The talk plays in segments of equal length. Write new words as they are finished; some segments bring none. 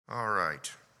All right.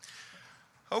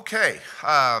 Okay.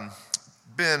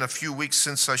 Been a few weeks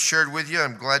since I shared with you.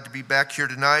 I'm glad to be back here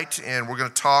tonight, and we're going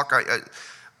to talk.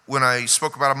 When I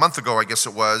spoke about a month ago, I guess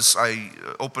it was, I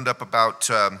opened up about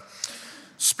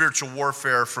spiritual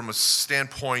warfare from a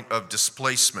standpoint of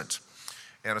displacement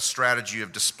and a strategy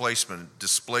of displacement,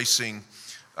 displacing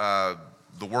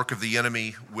the work of the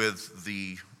enemy with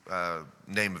the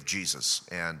name of Jesus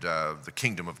and the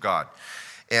kingdom of God.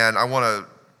 And I want to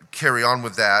carry on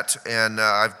with that, and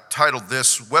I've titled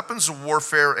this, Weapons of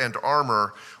Warfare and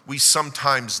Armor We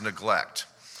Sometimes Neglect.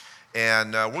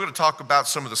 And we're going to talk about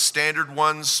some of the standard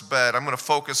ones, but I'm going to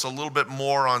focus a little bit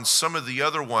more on some of the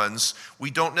other ones.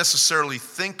 We don't necessarily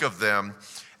think of them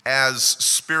as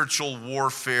spiritual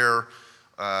warfare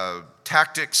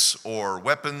tactics or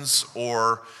weapons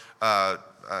or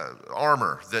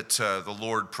armor that the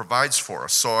Lord provides for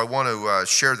us. So I want to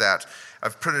share that.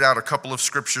 I've printed out a couple of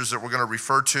scriptures that we're going to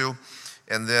refer to,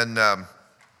 and then a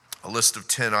list of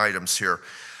 10 items here.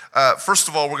 First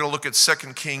of all, we're going to look at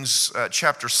 2 Kings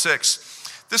chapter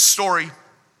 6. This story,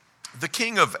 the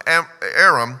king of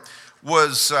Aram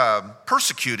was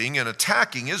persecuting and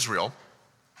attacking Israel,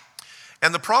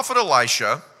 and the prophet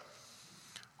Elisha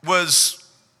was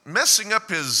messing up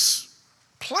his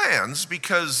plans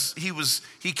because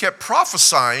he kept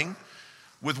prophesying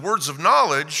with words of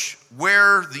knowledge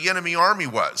where the enemy army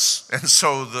was. And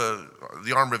so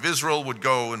the army of Israel would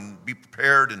go and be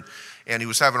prepared, and he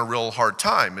was having a real hard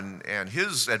time. And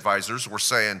his advisors were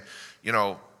saying, you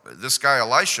know, this guy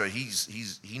Elisha,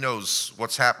 he knows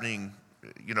what's happening,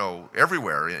 you know,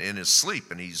 everywhere in his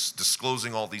sleep, and he's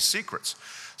disclosing all these secrets.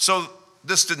 So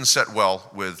this didn't set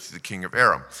well with the king of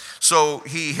Aram. So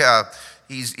he's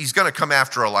going to come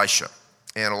after Elisha.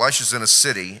 And Elisha's in a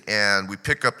city, and we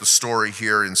pick up the story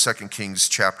here in 2 Kings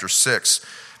chapter 6,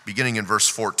 beginning in verse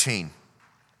 14.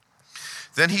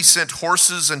 Then he sent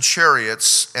horses and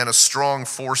chariots and a strong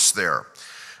force there.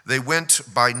 They went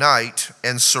by night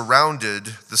and surrounded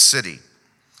the city.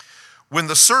 When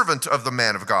the servant of the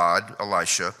man of God,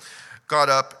 Elisha, got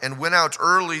up and went out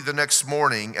early the next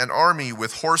morning, an army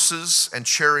with horses and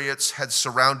chariots had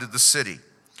surrounded the city.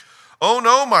 "Oh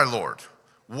no, my lord,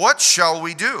 what shall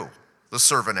we do?" the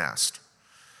servant asked.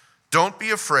 "Don't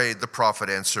be afraid," the prophet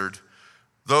answered.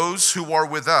 "Those who are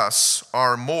with us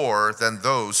are more than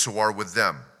those who are with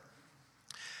them."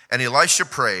 And Elisha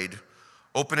prayed,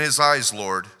 "Open his eyes,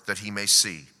 Lord, that he may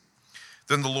see."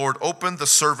 Then the Lord opened the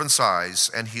servant's eyes,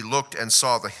 and he looked and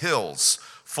saw the hills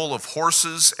full of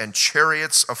horses and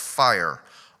chariots of fire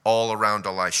all around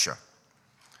Elisha.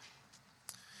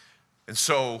 And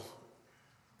so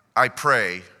I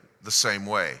pray the same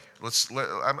way.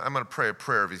 I'm going to pray a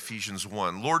prayer of Ephesians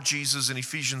 1. Lord Jesus, in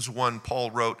Ephesians 1, Paul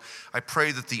wrote, "I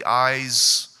pray that the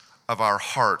eyes of our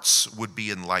hearts would be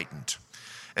enlightened."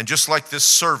 And just like this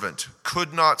servant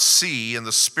could not see in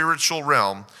the spiritual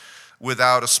realm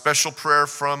without a special prayer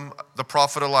from the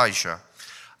prophet Elijah,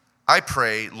 I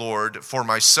pray, Lord, for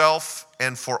myself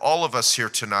and for all of us here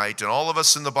tonight and all of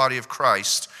us in the body of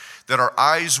Christ, that our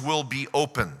eyes will be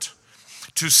opened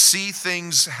to see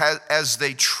things as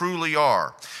they truly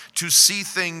are, to see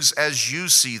things as you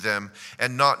see them,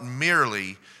 and not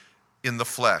merely in the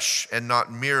flesh, and not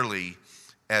merely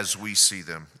as we see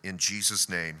them. In Jesus'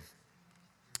 name,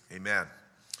 amen.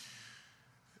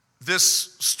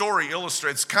 This story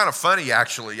illustrates, kind of funny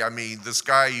actually. I mean, this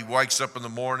guy, he wakes up in the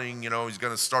morning, you know, he's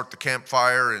going to start the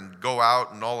campfire and go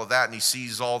out and all of that, and he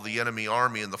sees all the enemy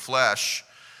army in the flesh.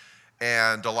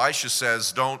 And Elisha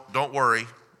says, don't worry.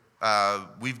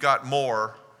 We've got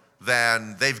more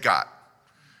than they've got.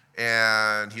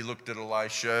 And he looked at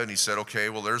Elisha and he said, okay,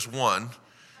 well, there's one.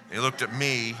 And he looked at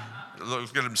me,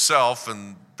 looked at himself,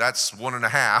 and that's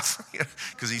 1.5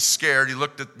 because he's scared. He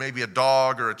looked at maybe a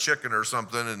dog or a chicken or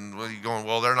something, and he's going,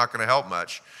 well, they're not going to help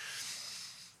much.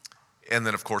 And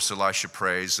then, of course, Elisha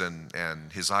prays,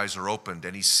 and his eyes are opened,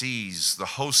 and he sees the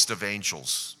host of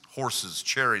angels, horses,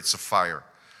 chariots of fire,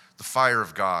 the fire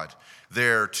of God,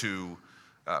 there to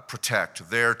protect,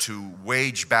 there to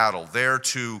wage battle, there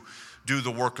to do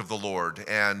the work of the Lord.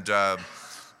 And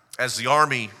as the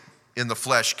army in the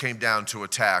flesh came down to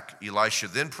attack, Elisha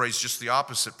then prays just the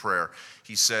opposite prayer.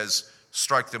 He says,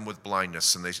 strike them with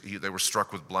blindness. And they were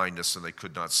struck with blindness, and they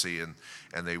could not see, and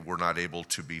they were not able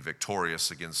to be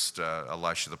victorious against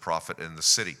Elisha the prophet in the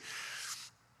city.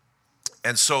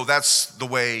 And so that's the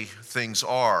way things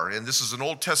are. And this is an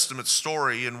Old Testament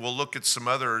story, and we'll look at some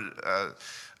other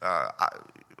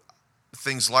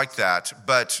things like that.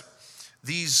 But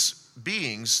these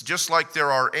beings, just like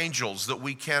there are angels that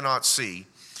we cannot see,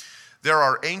 there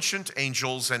are ancient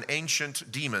angels and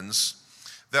ancient demons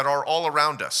that are all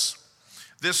around us.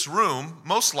 This room,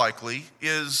 most likely,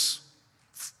 is,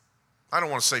 I don't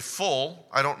want to say full.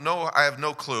 I don't know. I have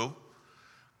no clue.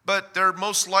 But there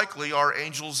most likely are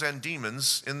angels and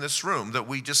demons in this room that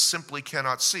we just simply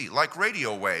cannot see, like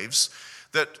radio waves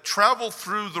that travel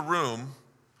through the room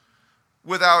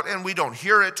without, and we don't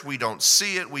hear it, we don't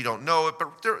see it, we don't know it,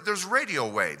 but there's radio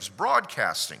waves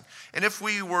broadcasting. And if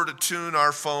we were to tune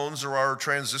our phones or our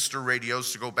transistor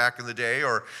radios to go back in the day,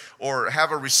 or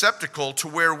have a receptacle to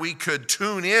where we could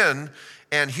tune in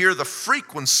and hear the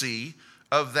frequency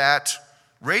of that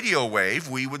radio wave,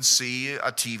 we would see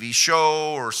a TV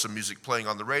show or some music playing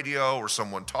on the radio or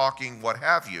someone talking, what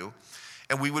have you,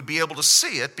 and we would be able to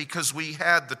see it because we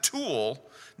had the tool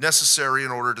necessary in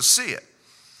order to see it.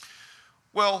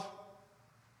 Well,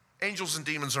 angels and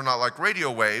demons are not like radio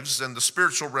waves, and the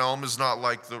spiritual realm is not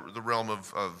like the realm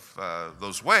of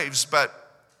those waves, but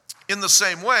in the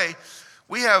same way,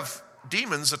 we have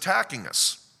demons attacking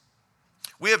us.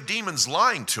 We have demons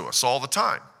lying to us all the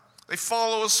time. They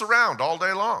follow us around all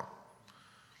day long.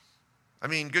 I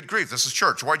mean, good grief, this is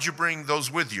church. Why'd you bring those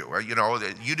with you? You know,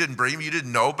 you didn't bring them, you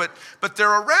didn't know, but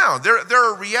they're around.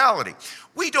 They're a reality.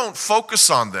 We don't focus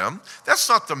on them. That's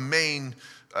not the main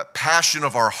passion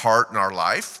of our heart and our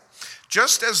life.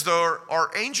 Just as there are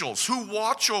angels who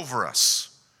watch over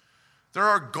us. There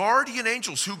are guardian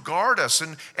angels who guard us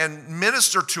and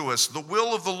minister to us the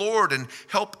will of the Lord and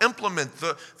help implement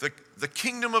the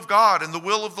kingdom of God and the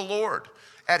will of the Lord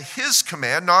at His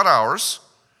command, not ours.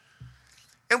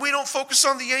 And we don't focus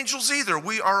on the angels either.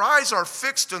 Our eyes are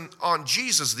fixed on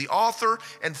Jesus, the author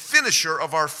and finisher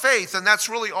of our faith, and that's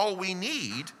really all we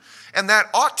need, and that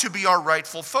ought to be our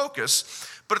rightful focus.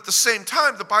 But at the same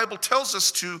time, the Bible tells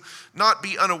us to not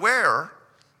be unaware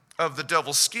of the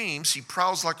devil's schemes. He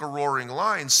prowls like a roaring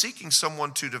lion, seeking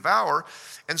someone to devour.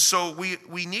 And so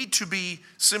we need to be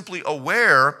simply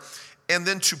aware and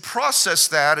then to process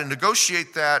that and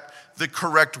negotiate that the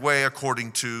correct way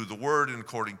according to the word and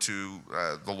according to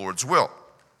the Lord's will.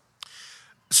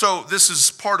 So this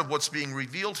is part of what's being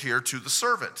revealed here to the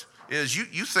servant, is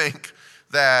you think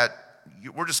that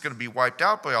we're just going to be wiped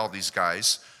out by all these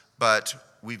guys, but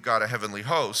we've got a heavenly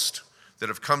host that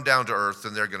have come down to earth,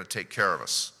 and they're going to take care of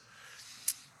us.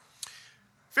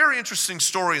 Very interesting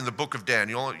story in the book of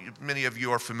Daniel. Many of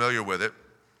you are familiar with it.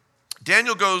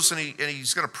 Daniel goes and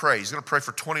he's going to pray. He's going to pray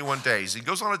for 21 days. He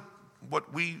goes on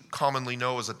what we commonly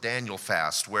know as a Daniel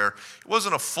fast, where it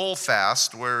wasn't a full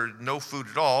fast, where no food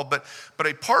at all, but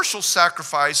a partial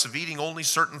sacrifice of eating only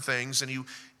certain things, and he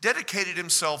dedicated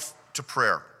himself to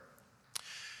prayer.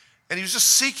 And he was just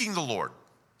seeking the Lord.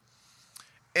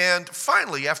 And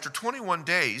finally, after 21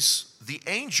 days, the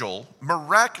angel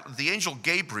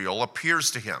Gabriel appears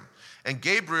to him. And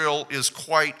Gabriel is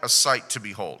quite a sight to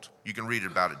behold. You can read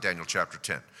about it, Daniel chapter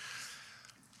 10.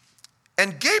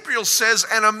 And Gabriel says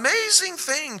an amazing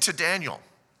thing to Daniel.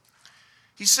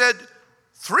 He said,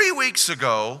 3 weeks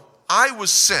ago, I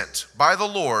was sent by the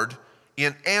Lord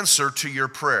in answer to your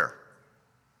prayer.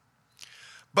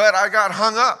 But I got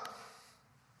hung up.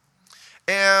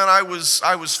 And I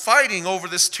was fighting over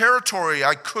this territory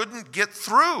I couldn't get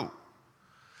through.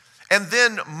 And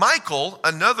then Michael,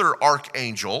 another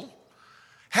archangel,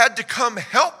 had to come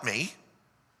help me.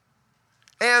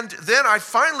 And then I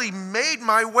finally made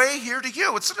my way here to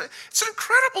you. It's an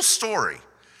incredible story.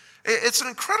 It's an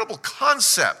incredible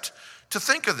concept to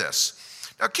think of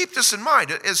this. Now keep this in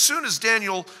mind. As soon as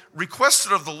Daniel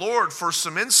requested of the Lord for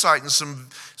some insight and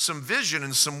some vision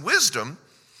and some wisdom,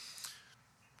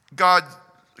 God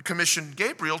commissioned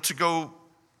Gabriel to go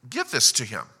give this to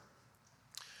him.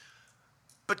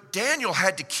 But Daniel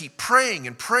had to keep praying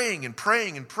and praying and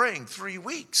praying and praying 3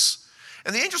 weeks.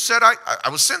 And the angel said, I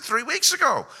was sent 3 weeks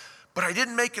ago, but I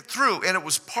didn't make it through. And it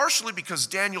was partially because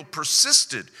Daniel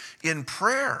persisted in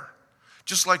prayer,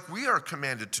 just like we are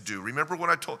commanded to do. Remember when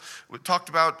we talked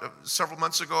about several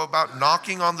months ago about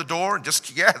knocking on the door? And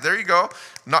there you go.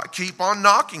 Keep on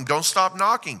knocking. Don't stop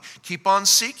knocking. Keep on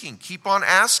seeking. Keep on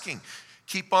asking.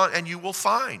 Keep on, and you will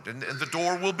find. And the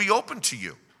door will be open to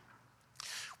you.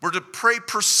 We're to pray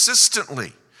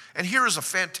persistently. And here is a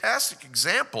fantastic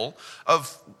example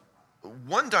of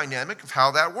one dynamic of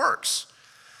how that works.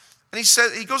 And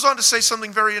he goes on to say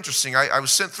something very interesting. I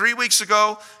was sent 3 weeks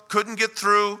ago, couldn't get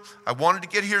through. I wanted to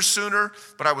get here sooner,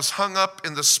 but I was hung up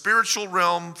in the spiritual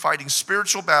realm, fighting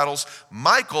spiritual battles.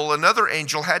 Michael, another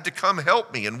angel, had to come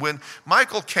help me. And when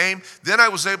Michael came, then I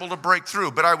was able to break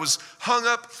through. But I was hung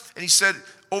up, and he said,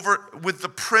 over with the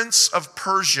prince of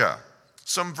Persia.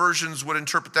 Some versions would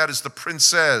interpret that as the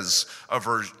princess of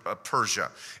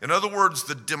Persia. In other words,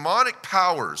 the demonic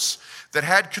powers that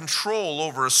had control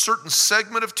over a certain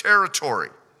segment of territory.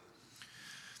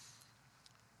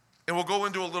 And we'll go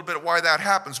into a little bit of why that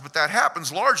happens, but that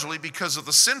happens largely because of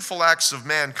the sinful acts of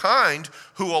mankind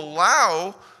who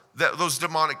allow those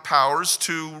demonic powers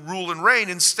to rule and reign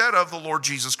instead of the Lord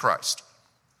Jesus Christ.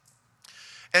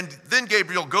 And then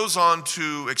Gabriel goes on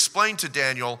to explain to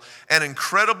Daniel an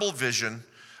incredible vision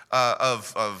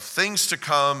of things to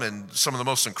come and some of the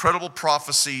most incredible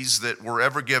prophecies that were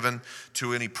ever given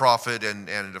to any prophet, and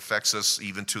it affects us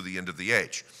even to the end of the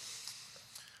age.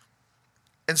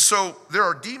 And so there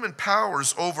are demon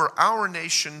powers over our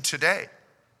nation today.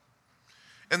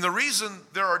 And the reason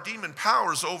there are demon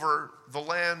powers over the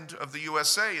land of the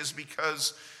USA is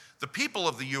because the people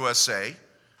of the USA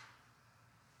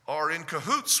are in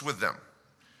cahoots with them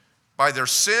by their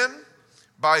sin,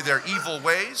 by their evil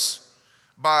ways,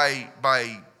 by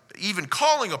even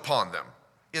calling upon them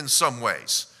in some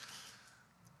ways.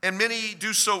 And many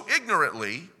do so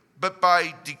ignorantly, but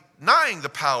by denying the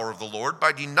power of the Lord,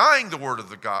 by denying the word of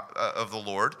the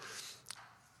Lord,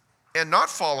 and not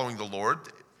following the Lord,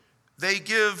 they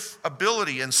give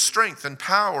ability and strength and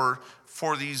power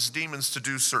for these demons to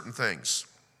do certain things.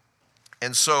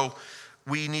 And so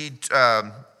we need,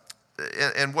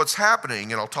 and what's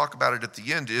happening, and I'll talk about it at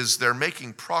the end, is they're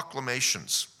making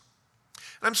proclamations.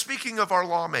 And I'm speaking of our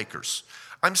lawmakers.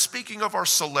 I'm speaking of our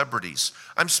celebrities.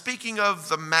 I'm speaking of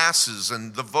the masses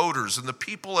and the voters and the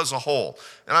people as a whole.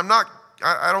 And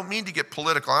I don't mean to get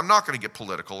political. I'm not going to get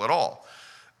political at all.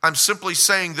 I'm simply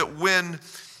saying that when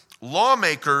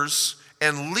lawmakers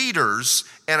and leaders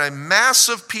and a mass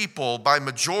of people by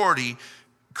majority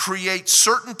create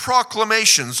certain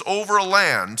proclamations over a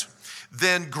land,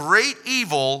 then great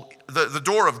evil, the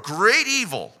door of great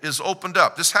evil is opened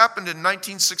up. This happened in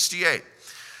 1968.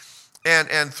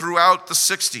 And throughout the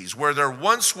 60s, where there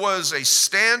once was a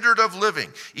standard of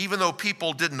living, even though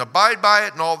people didn't abide by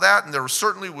it and all that, and there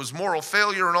certainly was moral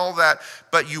failure and all that,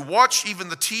 but you watch even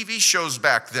the TV shows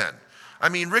back then. I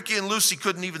mean, Ricky and Lucy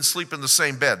couldn't even sleep in the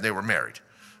same bed, and they were married.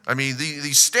 I mean,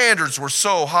 these standards were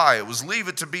so high. It was Leave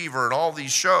It to Beaver and all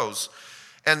these shows.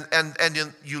 And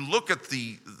you look at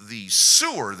the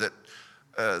sewer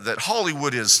that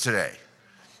Hollywood is today.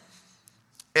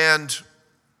 And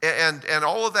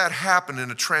all of that happened in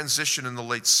a transition in the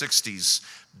late 60s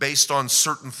based on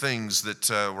certain things that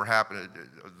were happening.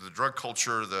 The drug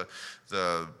culture,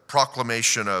 the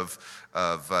proclamation of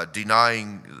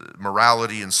denying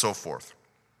morality and so forth.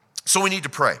 So we need to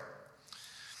pray.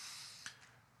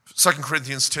 2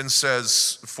 Corinthians 10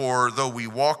 says, "For though we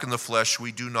walk in the flesh,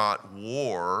 we do not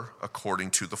war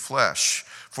according to the flesh.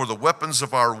 For the weapons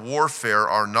of our warfare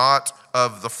are not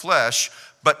of the flesh,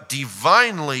 but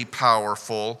divinely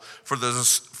powerful for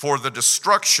the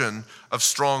destruction of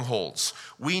strongholds."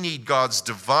 We need God's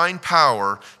divine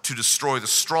power to destroy the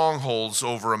strongholds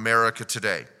over America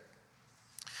today.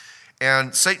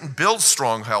 And Satan builds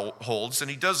strongholds,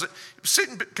 and he does it.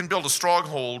 Satan can build a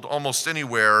stronghold almost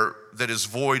anywhere that is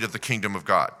void of the kingdom of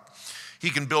God.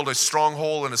 He can build a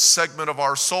stronghold in a segment of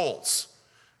our souls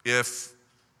if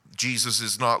Jesus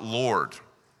is not Lord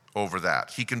over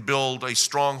that. He can build a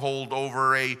stronghold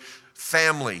over a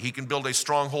family. He can build a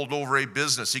stronghold over a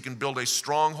business. He can build a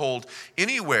stronghold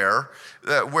anywhere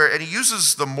and he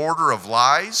uses the mortar of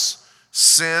lies,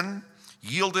 sin,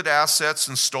 yielded assets,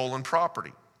 and stolen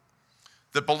property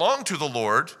that belong to the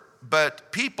Lord,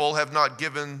 but people have not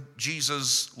given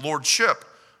Jesus lordship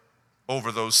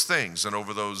over those things and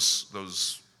over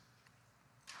those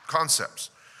concepts.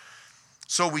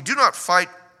 So we do not fight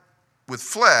with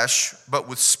flesh, but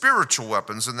with spiritual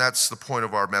weapons, and that's the point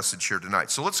of our message here tonight.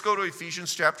 So let's go to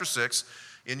Ephesians chapter 6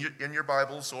 in your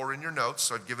Bibles or in your notes.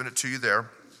 I've given it to you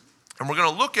there. And we're going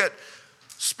to look at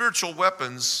spiritual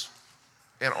weapons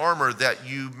and armor that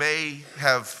you may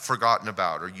have forgotten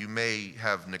about or you may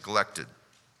have neglected.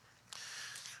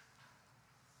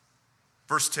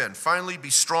 Verse 10, "Finally be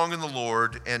strong in the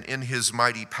Lord and in his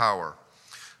mighty power.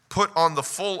 Put on the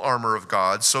full armor of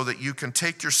God so that you can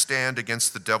take your stand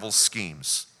against the devil's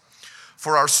schemes.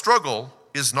 For our struggle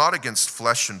is not against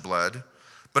flesh and blood,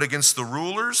 but against the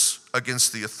rulers,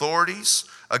 against the authorities,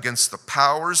 against the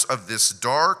powers of this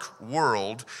dark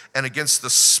world, and against the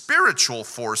spiritual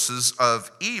forces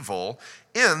of evil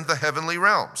in the heavenly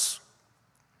realms.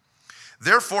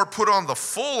 Therefore, put on the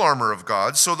full armor of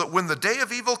God so that when the day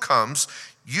of evil comes,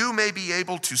 you may be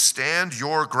able to stand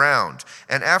your ground.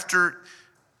 And after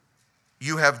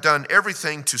you have done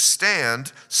everything to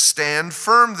stand, stand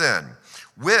firm then,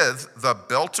 with the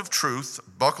belt of truth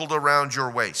buckled around your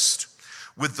waist,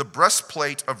 with the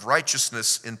breastplate of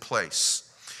righteousness in place,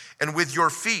 and with your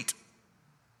feet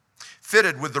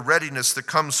fitted with the readiness that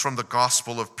comes from the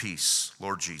gospel of peace,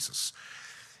 Lord Jesus.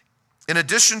 In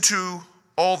addition to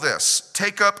all this,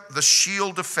 take up the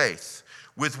shield of faith,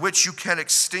 with which you can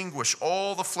extinguish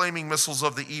all the flaming missiles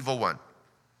of the evil one.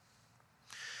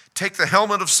 Take the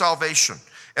helmet of salvation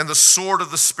and the sword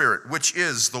of the Spirit, which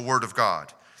is the word of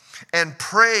God, and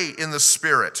pray in the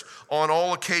Spirit on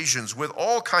all occasions with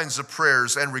all kinds of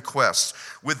prayers and requests.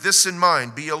 With this in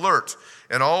mind, be alert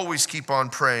and always keep on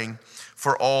praying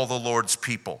for all the Lord's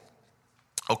people.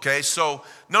 Okay, so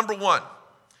number one,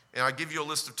 and I give you a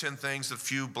list of 10 things, a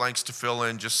few blanks to fill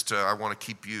in. Just I want to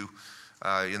keep you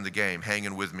in the game,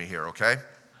 hanging with me here, okay?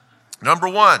 Number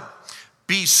one,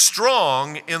 be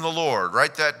strong in the Lord.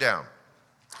 Write that down.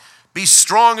 Be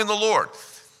strong in the Lord.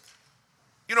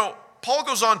 You know, Paul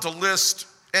goes on to list,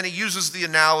 and he uses the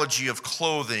analogy of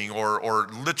clothing or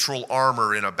literal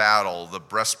armor in a battle, the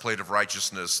breastplate of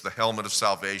righteousness, the helmet of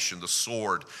salvation, the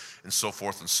sword, and so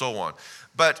forth and so on.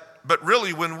 But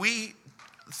really, when we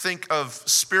think of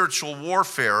spiritual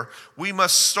warfare, we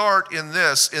must start in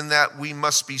that we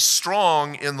must be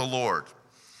strong in the Lord.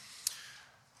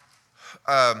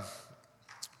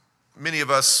 Many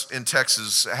of us in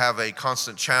Texas have a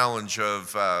constant challenge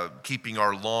of keeping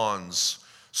our lawns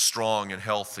strong and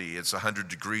healthy. It's 100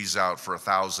 degrees out for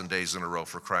 1,000 days in a row,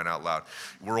 for crying out loud.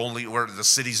 Where the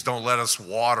cities don't let us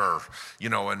water,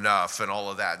 enough and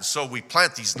all of that. And so we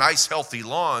plant these nice, healthy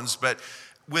lawns, but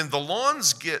when the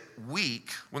lawns get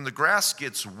weak, when the grass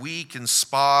gets weak in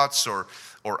spots or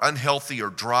unhealthy or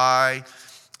dry,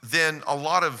 then a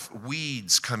lot of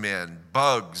weeds come in,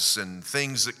 bugs and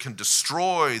things that can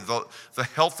destroy the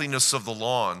healthiness of the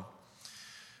lawn.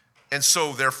 And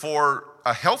so therefore,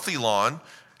 a healthy lawn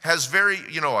has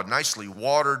a nicely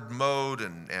watered, mowed,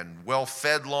 and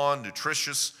well-fed lawn,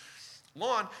 nutritious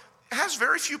lawn, has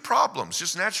very few problems,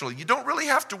 just naturally. You don't really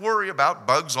have to worry about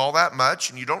bugs all that much,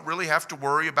 and you don't really have to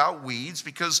worry about weeds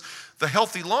because the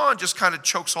healthy lawn just kind of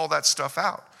chokes all that stuff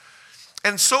out.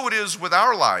 And so it is with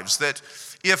our lives, that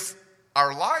if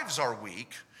our lives are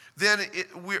weak, then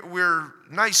we're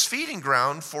nice feeding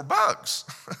ground for bugs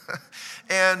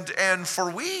and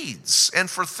for weeds and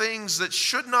for things that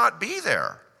should not be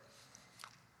there.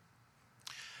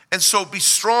 And so be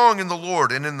strong in the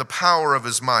Lord and in the power of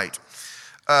his might.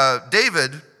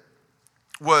 David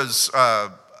was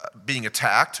being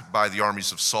attacked by the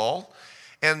armies of Saul,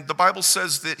 and the Bible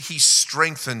says that he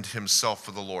strengthened himself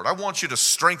for the Lord. I want you to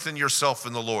strengthen yourself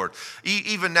in the Lord.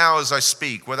 Even now as I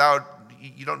speak,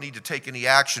 you don't need to take any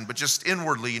action, but just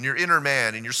inwardly in your inner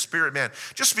man, in your spirit man,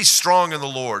 just be strong in the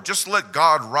Lord. Just let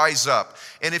God rise up.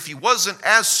 And if he wasn't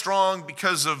as strong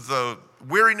because of the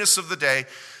weariness of the day,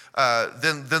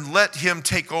 then let him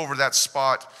take over that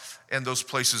spot and those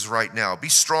places right now. Be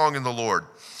strong in the Lord.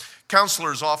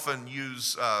 Counselors often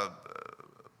use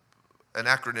an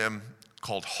acronym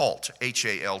called HALT,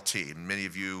 H-A-L-T. And many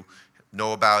of you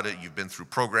know about it. You've been through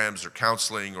programs or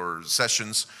counseling or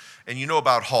sessions, and you know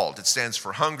about HALT. It stands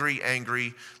for hungry,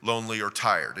 angry, lonely, or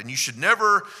tired. And you should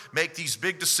never make these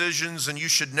big decisions, and you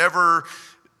should never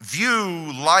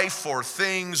view life or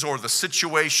things or the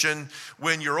situation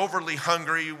when you're overly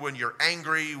hungry, when you're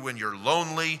angry, when you're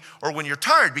lonely, or when you're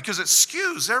tired, because it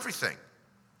skews everything.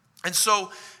 And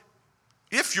so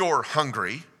if you're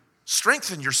hungry,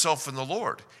 strengthen yourself in the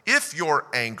Lord. If you're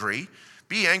angry,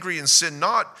 be angry and sin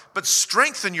not, but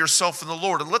strengthen yourself in the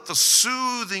Lord and let the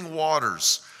soothing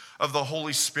waters of the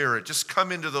Holy Spirit just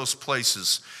come into those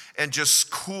places and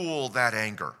just cool that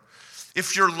anger.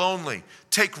 If you're lonely,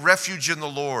 take refuge in the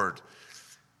Lord.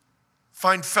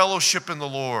 Find fellowship in the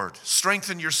Lord.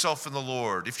 Strengthen yourself in the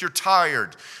Lord. If you're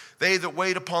tired, they that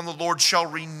wait upon the Lord shall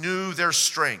renew their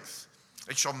strength.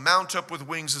 They shall mount up with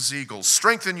wings as eagles.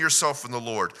 Strengthen yourself in the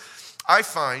Lord. I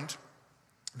find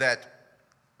that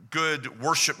good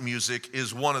worship music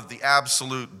is one of the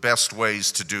absolute best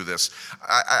ways to do this.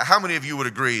 How many of you would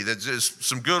agree that just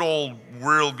some good old,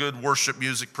 real good worship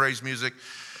music, praise music,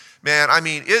 man, I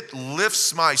mean, it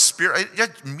lifts my spirit.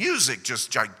 Music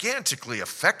just gigantically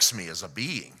affects me as a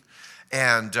being.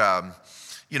 And,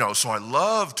 so I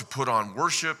love to put on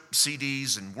worship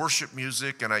CDs and worship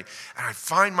music, and I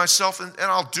find myself, and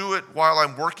I'll do it while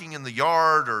I'm working in the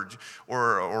yard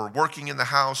or working in the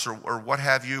house or what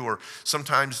have you, or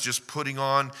sometimes just putting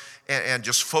on and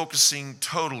just focusing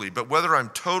totally. But whether I'm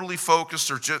totally focused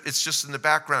or it's just in the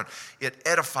background, it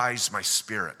edifies my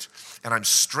spirit, and I'm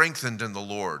strengthened in the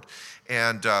Lord.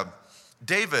 And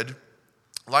David,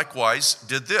 likewise,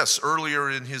 did this earlier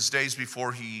in his days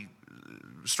before he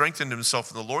strengthened himself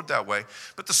in the Lord that way.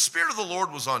 But the Spirit of the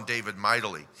Lord was on David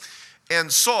mightily.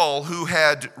 And Saul, who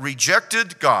had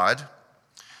rejected God,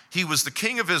 he was the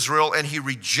king of Israel, and he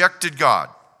rejected God.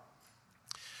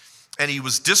 And he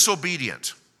was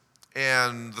disobedient.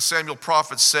 And the Samuel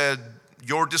prophet said,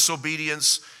 your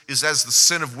disobedience is as the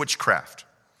sin of witchcraft.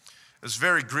 It was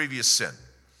very grievous sin.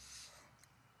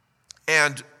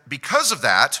 And because of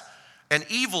that, an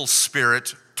evil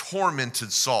spirit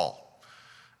tormented Saul.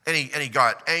 And he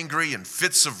got angry and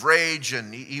fits of rage,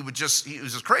 and he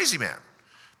was a crazy man.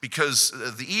 Because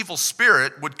the evil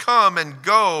spirit would come and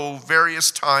go various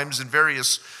times in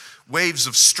various waves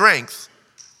of strength.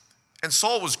 And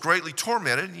Saul was greatly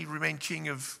tormented, and he remained king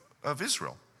of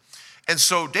Israel. And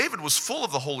so David was full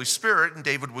of the Holy Spirit, and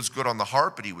David was good on the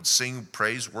harp, and he would sing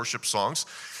praise, worship songs.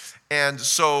 And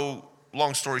so,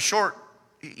 long story short,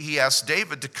 he asked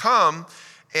David to come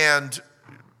and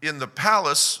in the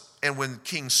palace, and when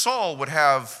King Saul would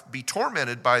be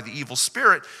tormented by the evil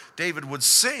spirit, David would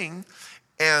sing,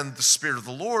 and the Spirit of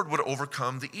the Lord would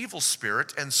overcome the evil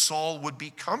spirit, and Saul would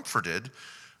be comforted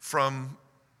from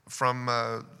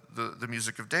the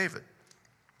music of David.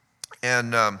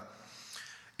 And,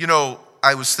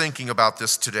 I was thinking about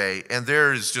this today, and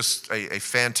there is just a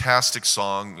fantastic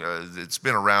song. It's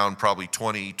been around probably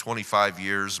 20, 25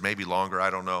 years, maybe longer,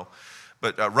 I don't know.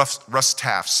 But Russ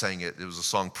Taff sang it. It was a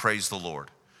song, Praise the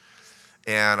Lord.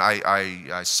 And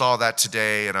I saw that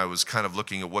today, and I was kind of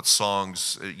looking at what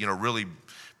songs, really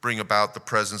bring about the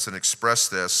presence and express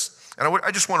this. And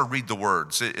I just want to read the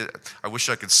words. I wish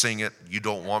I could sing it. You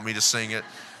don't want me to sing it.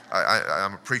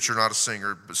 I'm a preacher, not a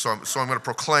singer, so I'm going to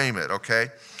proclaim it, okay?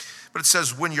 But it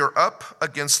says, when you're up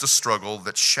against a struggle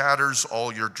that shatters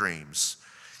all your dreams,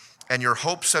 and your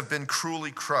hopes have been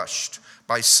cruelly crushed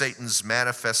by Satan's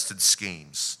manifested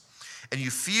schemes, and you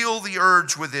feel the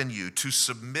urge within you to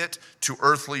submit to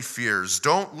earthly fears,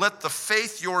 don't let the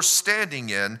faith you're standing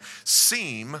in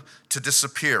seem to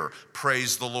disappear.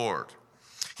 Praise the Lord.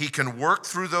 He can work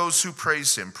through those who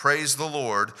praise him. Praise the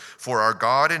Lord, for our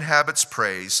God inhabits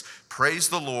praise. Praise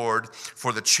the Lord,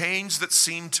 for the chains that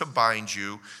seem to bind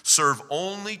you serve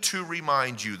only to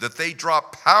remind you that they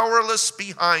drop powerless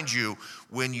behind you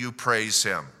when you praise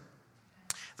him.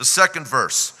 The second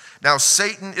verse. Now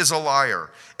Satan is a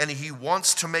liar, and he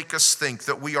wants to make us think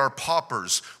that we are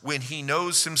paupers when he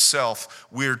knows himself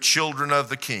we're children of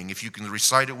the King. If you can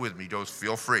recite it with me,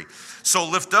 feel free. So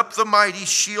lift up the mighty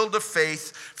shield of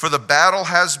faith, for the battle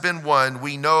has been won.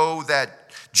 We know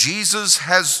that Jesus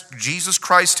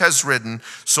Christ has ridden,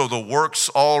 so the work's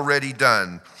already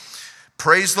done.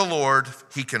 Praise the Lord.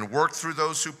 He can work through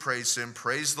those who praise him.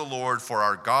 Praise the Lord, for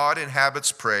our God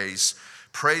inhabits praise.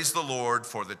 Praise the Lord,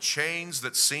 for the chains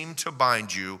that seem to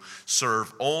bind you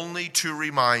serve only to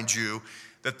remind you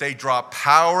that they drop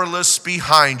powerless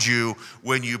behind you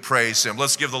when you praise him.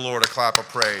 Let's give the Lord a clap of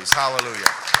praise. Hallelujah.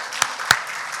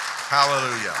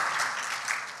 Hallelujah.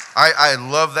 I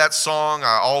love that song.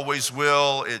 I always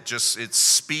will. It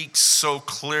speaks so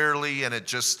clearly, and it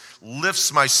just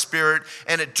lifts my spirit,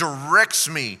 and it directs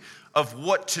me of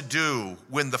what to do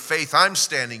when the faith I'm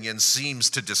standing in seems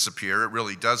to disappear. It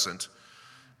really doesn't.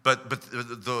 But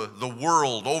the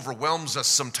world overwhelms us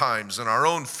sometimes, and our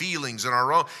own feelings and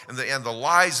the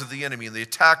lies of the enemy and the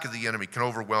attack of the enemy can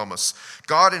overwhelm us.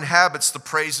 God inhabits the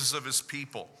praises of his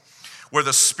people. Where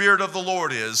the Spirit of the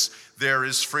Lord is, there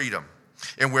is freedom.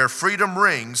 And where freedom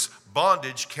rings,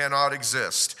 bondage cannot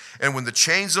exist. And when the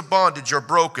chains of bondage are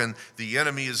broken, the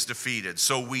enemy is defeated.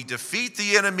 So we defeat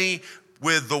the enemy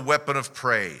with the weapon of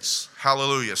praise.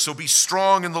 Hallelujah. So be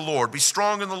strong in the Lord. Be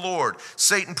strong in the Lord.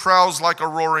 Satan prowls like a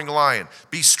roaring lion.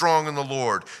 Be strong in the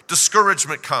Lord.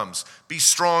 Discouragement comes. Be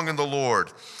strong in the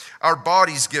Lord. Our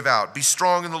bodies give out. Be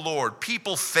strong in the Lord.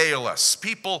 People fail us.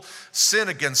 People sin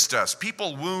against us.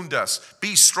 People wound us.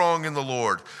 Be strong in the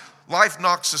Lord. Life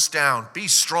knocks us down. Be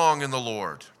strong in the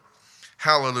Lord.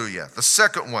 Hallelujah. The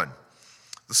second one,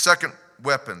 the second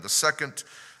weapon, the second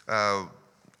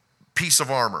piece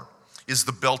of armor is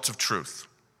the belt of truth.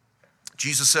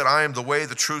 Jesus said, I am the way,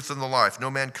 the truth, and the life. No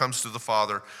man comes to the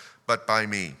Father but by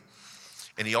me.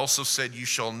 And he also said, you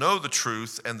shall know the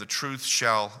truth, and the truth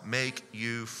shall make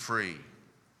you free.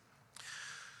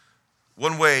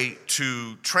 One way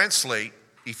to translate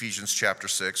Ephesians chapter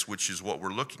 6, which is what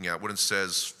we're looking at, when it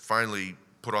says, finally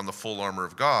put on the full armor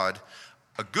of God,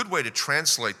 a good way to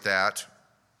translate that,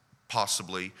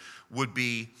 possibly, would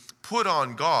be put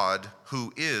on God,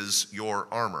 who is your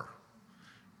armor.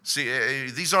 See,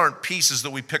 these aren't pieces that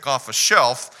we pick off a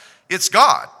shelf. It's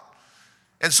God.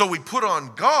 And so we put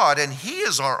on God, and he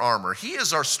is our armor. He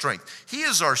is our strength. He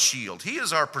is our shield. He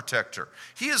is our protector.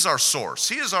 He is our source.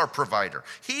 He is our provider.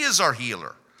 He is our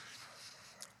healer.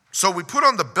 So we put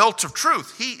on the belt of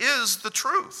truth. He is the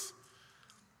truth.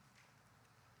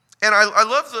 And I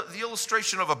love the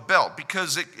illustration of a belt,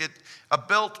 because a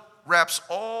belt wraps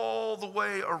all the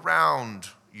way around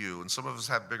you. And some of us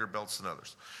have bigger belts than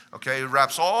others. Okay, it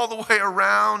wraps all the way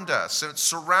around us, and it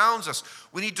surrounds us.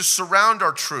 We need to surround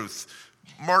our truth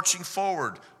marching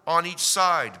forward on each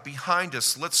side, behind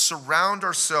us. Let's surround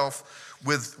ourselves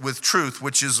with truth,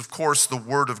 which is, of course, the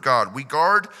Word of God. We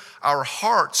guard our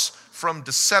hearts from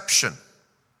deception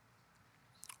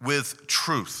with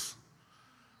truth.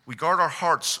 We guard our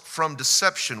hearts from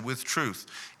deception with truth.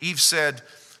 Eve said,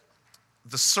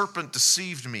 "The serpent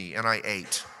deceived me and I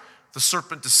ate. The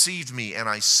serpent deceived me and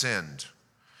I sinned."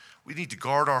 We need to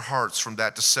guard our hearts from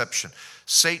that deception.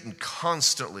 Satan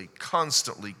constantly,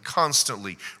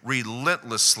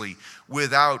 relentlessly,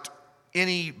 without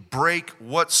any break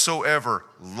whatsoever,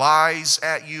 lies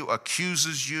at you,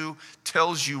 accuses you,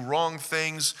 tells you wrong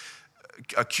things,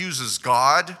 accuses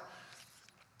God.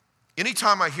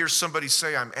 Anytime I hear somebody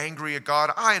say, "I'm angry at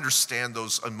God," I understand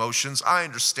those emotions. I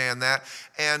understand that.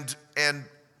 And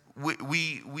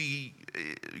we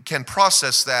can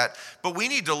process that, but we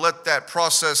need to let that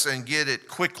process and get it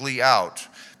quickly out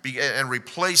and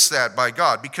replace that by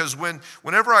God. Because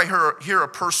whenever I hear a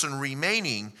person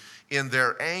remaining in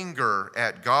their anger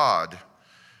at God,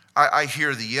 I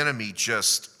hear the enemy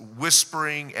just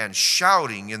whispering and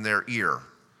shouting in their ear,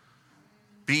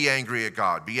 "Be angry at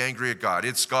God, be angry at God.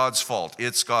 It's God's fault,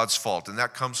 it's God's fault." And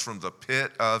that comes from the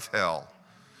pit of hell.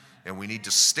 And we need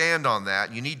to stand on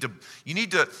that. You need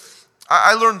to.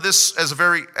 I learned this at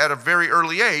a very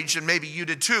early age, and maybe you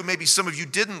did too. Maybe some of you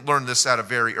didn't learn this at a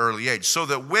very early age, so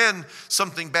that when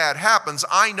something bad happens,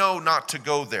 I know not to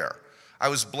go there. I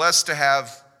was blessed to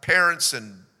have parents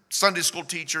and Sunday school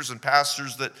teachers and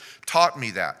pastors that taught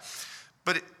me that.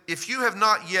 But if you have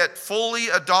not yet fully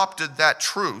adopted that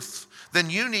truth, then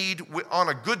you need, on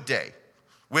a good day,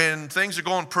 when things are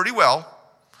going pretty well,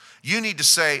 you need to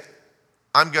say,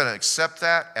 "I'm going to accept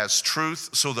that as truth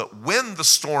so that when the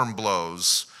storm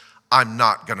blows, I'm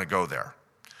not going to go there."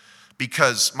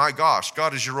 Because, my gosh,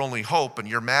 God is your only hope and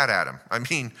you're mad at him. I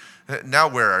mean, now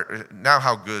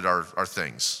how good are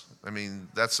things? I mean,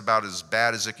 that's about as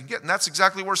bad as it can get. And that's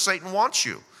exactly where Satan wants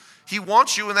you. He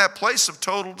wants you in that place of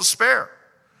total despair.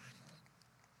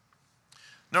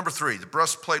 Number 3, the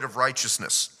breastplate of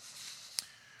righteousness.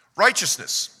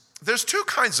 Righteousness. There's two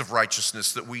kinds of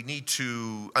righteousness that we need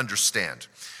to understand.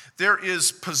 There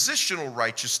is positional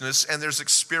righteousness and there's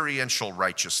experiential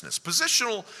righteousness.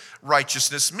 Positional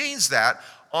righteousness means that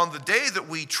on the day that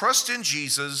we trust in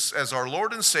Jesus as our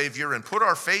Lord and Savior and put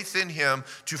our faith in him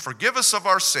to forgive us of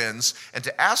our sins and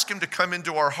to ask him to come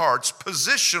into our hearts,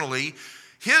 positionally,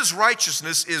 his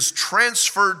righteousness is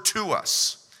transferred to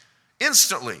us.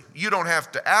 Instantly. You don't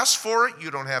have to ask for it.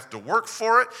 You don't have to work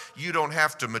for it. You don't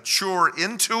have to mature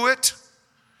into it.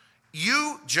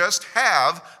 You just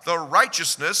have the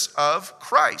righteousness of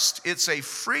Christ. It's a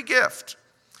free gift.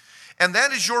 And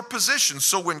that is your position.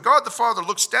 So when God the Father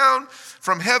looks down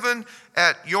from heaven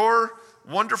at your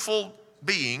wonderful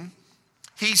being,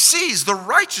 he sees the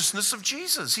righteousness of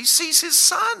Jesus. He sees his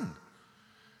Son.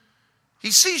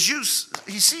 He sees you.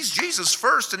 He sees Jesus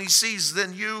first, and he sees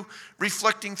then you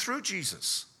reflecting through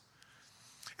Jesus.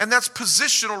 And that's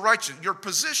positional righteousness. Your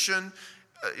position,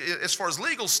 as far as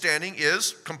legal standing,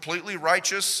 is completely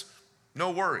righteous,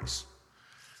 no worries.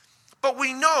 But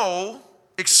we know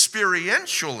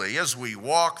experientially, as we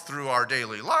walk through our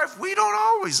daily life, we don't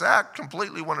always act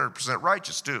completely 100%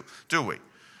 righteous, do we?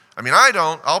 I mean, I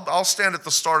don't. I'll stand at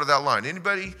the start of that line.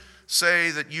 Anybody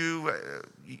say that you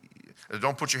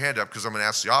don't put your hand up because I'm going to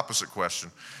ask the opposite question.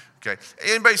 Okay.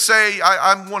 Anybody say,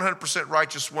 I'm 100%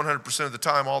 righteous 100% of the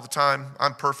time, all the time?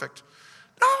 I'm perfect?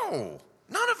 No,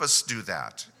 none of us do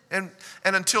that. And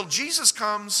until Jesus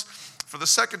comes for the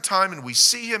second time and we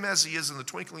see him as he is in the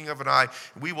twinkling of an eye,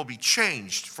 we will be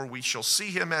changed, for we shall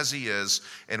see him as he is,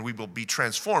 and we will be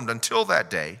transformed. Until that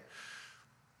day,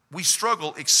 we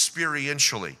struggle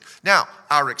experientially. Now,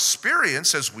 our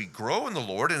experience as we grow in the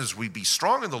Lord and as we be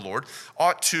strong in the Lord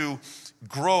ought to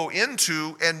grow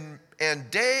into,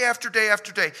 and day after day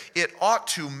after day, it ought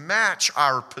to match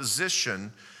our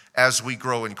position as we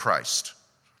grow in Christ.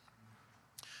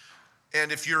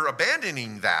 And if you're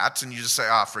abandoning that and you just say,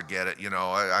 forget it,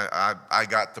 I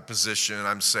got the position,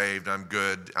 I'm saved, I'm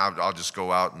good, I'll just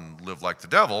go out and live like the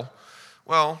devil,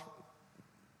 well,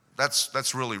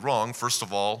 that's really wrong. First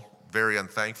of all, very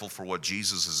unthankful for what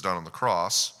Jesus has done on the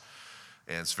cross,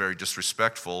 and it's very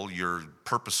disrespectful. You're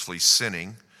purposefully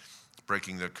sinning,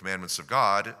 breaking the commandments of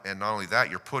God, and not only that,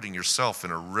 you're putting yourself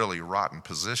in a really rotten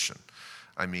position.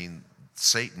 I mean,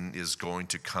 Satan is going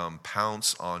to come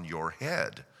pounce on your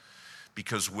head.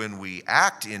 Because when we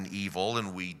act in evil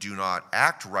and we do not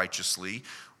act righteously,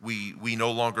 we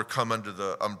no longer come under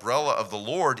the umbrella of the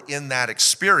Lord in that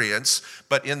experience,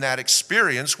 but in that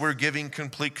experience, we're giving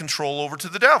complete control over to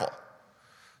the devil.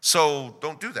 So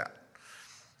don't do that.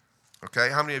 Okay?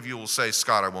 How many of you will say,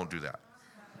 Scott, I won't do that?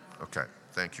 Okay.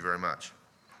 Thank you very much.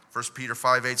 1 Peter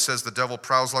 5:8 says the devil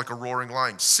prowls like a roaring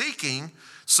lion, seeking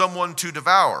someone to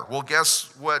devour. Well, guess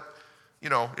what?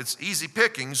 It's easy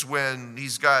pickings when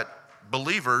he's got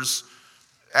believers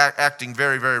acting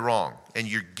very, very wrong. And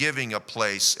you're giving a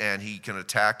place and he can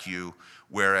attack you,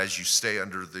 whereas you stay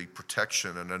under the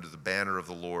protection and under the banner of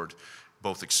the Lord,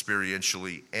 both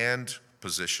experientially and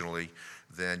positionally,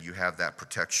 then you have that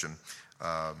protection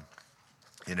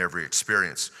in every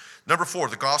experience. Number 4,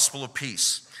 the gospel of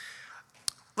peace.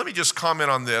 Let me just comment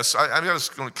on this. I'm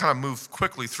just going to kind of move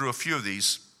quickly through a few of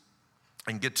these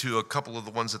and get to a couple of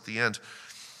the ones at the end.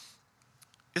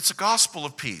 It's a gospel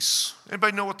of peace.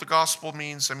 Anybody know what the gospel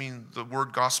means? I mean, the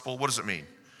word gospel, what does it mean?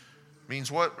 It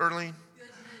means what, Erling?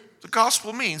 The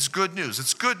gospel means good news.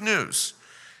 It's good news.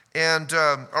 And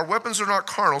our weapons are not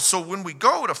carnal. So when we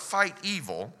go to fight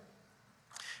evil,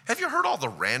 have you heard all the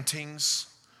rantings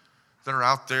that are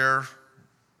out there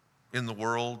in the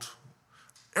world?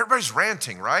 Everybody's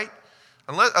ranting, right?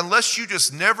 Unless you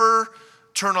just never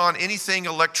turn on anything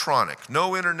electronic.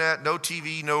 No internet, no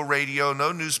TV, no radio,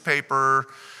 no newspaper,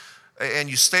 and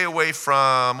you stay away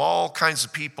from all kinds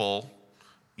of people,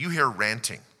 you hear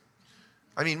ranting.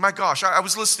 I mean, my gosh, I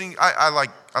was listening. I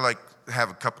like to have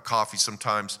a cup of coffee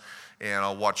sometimes, and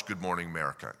I'll watch Good Morning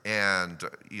America. And,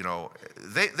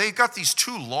 they got these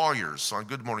 2 lawyers on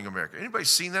Good Morning America. Anybody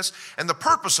seen this? And the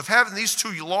purpose of having these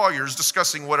 2 lawyers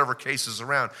discussing whatever case is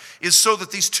around is so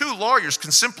that these 2 lawyers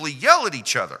can simply yell at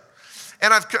each other.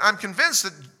 And I'm convinced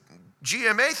that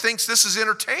GMA thinks this is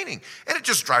entertaining, and it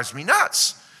just drives me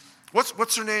nuts.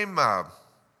 What's her name?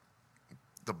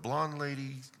 The blonde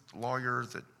lady lawyer,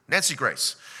 Nancy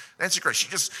Grace. Nancy Grace. She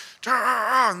just,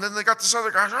 and then they got this other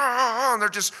guy, and they're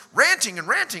just ranting and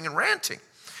ranting and ranting.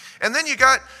 And then you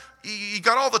got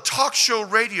all the talk show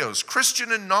radios,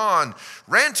 Christian and non,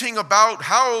 ranting about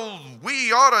how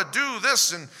we ought to do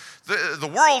this and the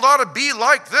world ought to be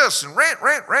like this, and rant,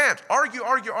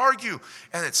 argue.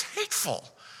 And it's hateful.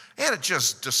 And it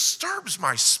just disturbs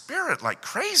my spirit like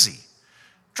crazy.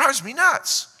 Drives me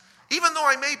nuts. Even though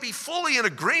I may be fully in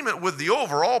agreement with the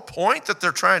overall point that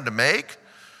they're trying to make,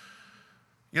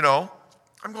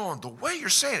 I'm going, the way you're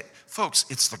saying it, folks,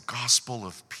 it's the gospel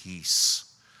of peace.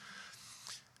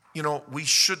 We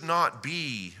should not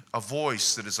be a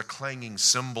voice that is a clanging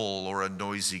cymbal or a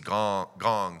noisy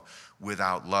gong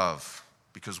without love,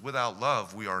 because without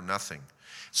love, we are nothing.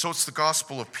 So it's the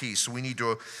gospel of peace. We need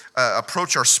to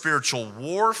approach our spiritual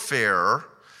warfare.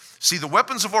 See, the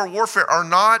weapons of our warfare are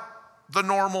not the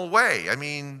normal way. I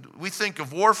mean, we think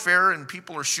of warfare and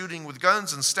people are shooting with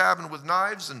guns and stabbing with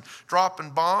knives and dropping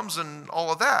bombs and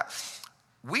all of that.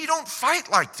 We don't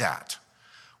fight like that.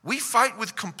 We fight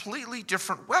with completely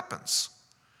different weapons.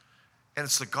 And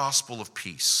it's the gospel of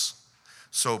peace.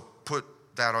 So put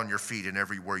that on your feet, and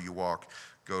everywhere you walk,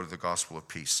 go to the gospel of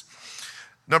peace.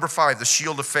 Number 5, the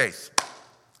shield of faith.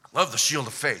 Love the shield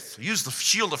of faith. Use the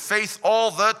shield of faith all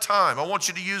the time. I want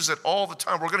you to use it all the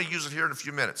time. We're going to use it here in a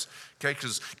few minutes, okay?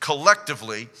 Because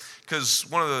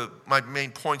one of my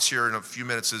main points here in a few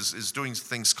minutes is doing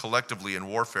things collectively in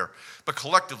warfare. But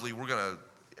collectively, we're going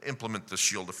to implement the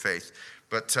shield of faith.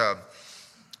 But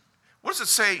what does it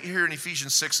say here in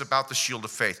Ephesians 6 about the shield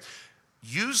of faith?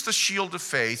 Use the shield of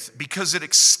faith because it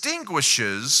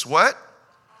extinguishes what?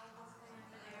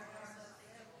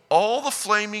 All the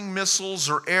flaming missiles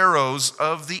or arrows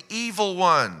of the evil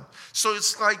one. So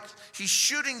it's like he's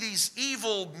shooting these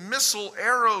evil missile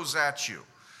arrows at you.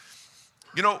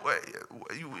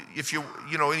 If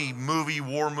any movie,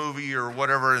 war movie or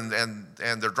whatever,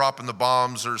 and they're dropping the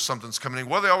bombs or something's coming in,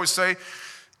 what do they always say?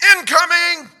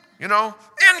 Incoming!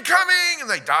 Incoming! And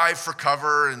they dive for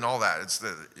cover and all that. It's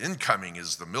the incoming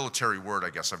is the military word,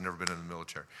 I guess. I've never been in the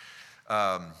military.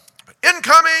 But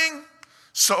incoming!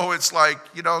 So it's like,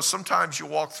 sometimes you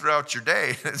walk throughout your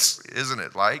day, isn't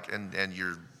it like, and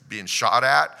you're being shot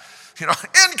at,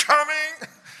 incoming!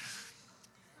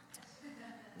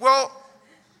 Well,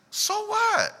 so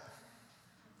what?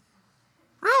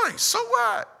 Really, so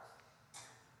what?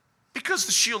 Because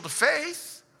the shield of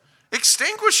faith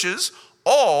extinguishes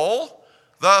all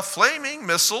the flaming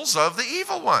missiles of the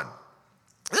evil one.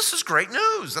 This is great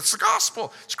news. That's the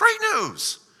gospel. It's great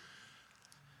news.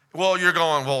 Well, you're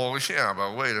going, well, yeah,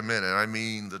 but wait a minute. I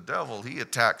mean, the devil, he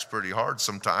attacks pretty hard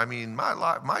sometimes. I mean,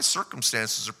 my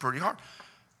circumstances are pretty hard.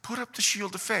 Put up the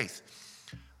shield of faith.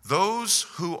 Those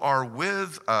who are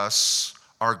with us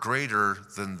are greater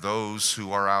than those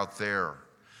who are out there.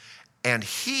 And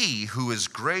he who is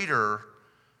greater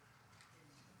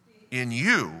in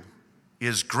you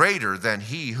is greater than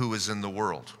he who is in the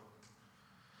world.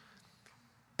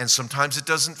 And sometimes it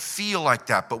doesn't feel like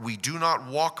that, but we do not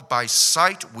walk by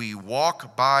sight. We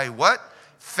walk by what?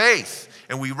 Faith.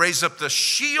 And we raise up the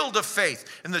shield of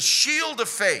faith. And the shield of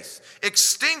faith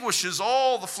extinguishes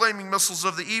all the flaming missiles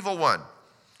of the evil one.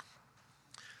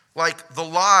 Like the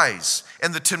lies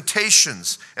and the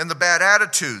temptations and the bad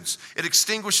attitudes. It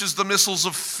extinguishes the missiles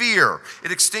of fear.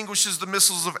 It extinguishes the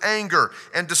missiles of anger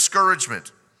and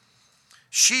discouragement.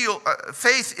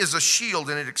 Faith is a shield,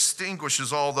 and it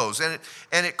extinguishes all those. And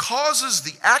it causes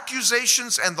the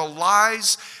accusations and the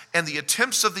lies and the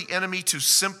attempts of the enemy to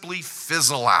simply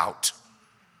fizzle out.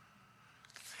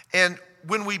 And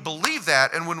when we believe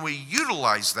that and when we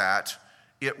utilize that,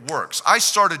 it works. I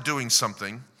started doing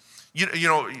something. You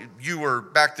know, you were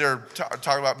back there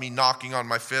talking about me knocking on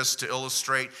my fist to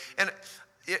illustrate. And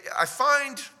I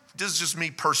find, this is just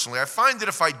me personally, I find that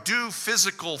if I do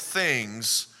physical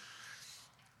things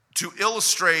to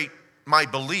illustrate my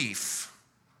belief,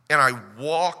 and I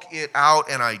walk it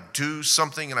out and I do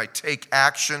something and I take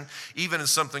action, even in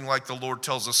something like the Lord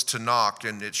tells us to knock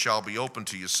and it shall be open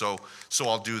to you. So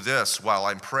I'll do this while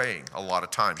I'm praying a lot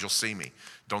of times. You'll see me.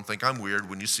 Don't think I'm weird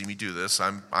when you see me do this.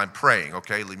 I'm praying,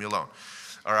 okay? Leave me alone.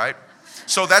 All right?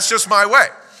 So that's just my way,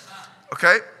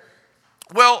 okay?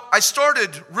 Well, I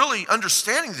started really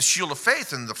understanding the shield of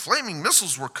faith, and the flaming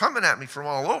missiles were coming at me from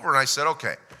all over, and I said,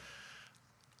 okay,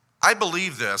 I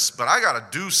believe this, but I got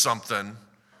to do something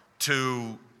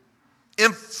to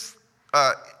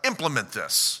implement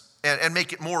this and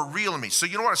make it more real in me. So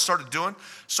you know what I started doing?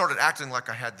 Started acting like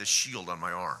I had this shield on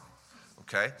my arm,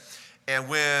 okay? And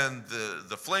when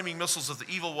the flaming missiles of the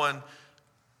evil one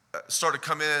started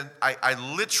coming in,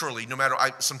 I literally, no matter,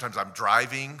 sometimes I'm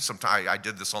driving, sometimes I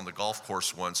did this on the golf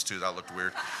course once too, that looked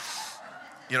weird.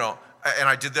 You know, and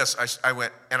I did this, I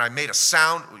went, and I made a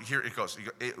sound, here it goes,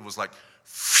 it was like,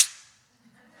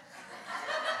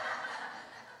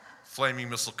 flaming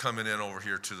missile coming in over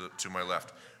here to my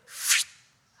left.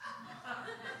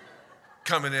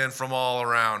 Coming in from all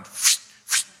around.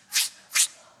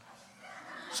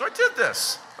 So I did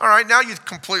this. All right, now you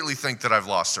completely think that I've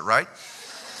lost it, right?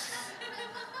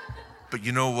 But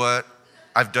you know what?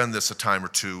 I've done this a time or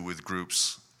two with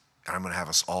groups, and I'm going to have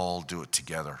us all do it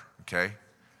together, okay?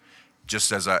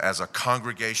 Just as a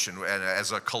congregation and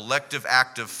as a collective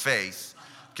act of faith.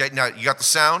 Okay, now you got the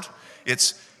sound?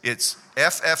 It's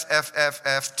F F F F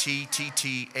F T T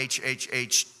T H H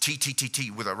H T T T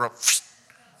T with a rope.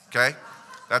 Okay,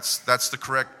 that's the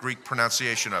correct Greek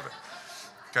pronunciation of it.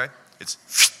 Okay, it's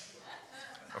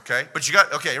okay, but you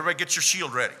got okay. Everybody, get your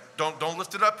shield ready. Don't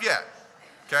lift it up yet.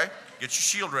 Okay, get your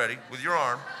shield ready with your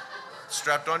arm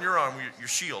strapped on your arm, your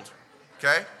shield.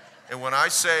 Okay, and when I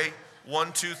say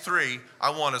 1, 2, 3, I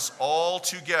want us all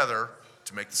together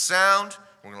to make the sound.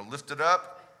 We're going to lift it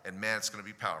up. And man, it's going to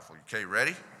be powerful. Okay,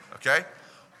 ready? Okay?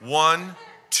 1,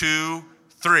 2,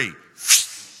 3.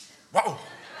 Whoa.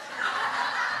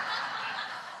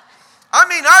 I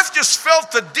mean, I've just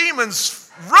felt the demons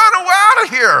run out of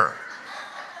here.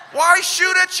 Why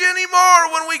shoot at you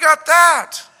anymore when we got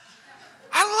that?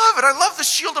 I love it. I love the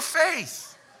shield of faith.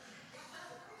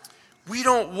 We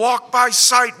don't walk by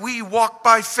sight, we walk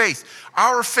by faith.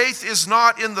 Our faith is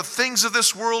not in the things of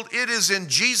this world. It is in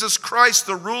Jesus Christ,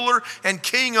 the ruler and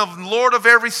King of Lord of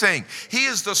everything. He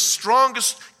is the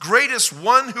strongest, greatest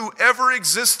one who ever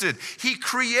existed. He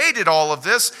created all of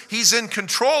this. He's in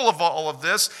control of all of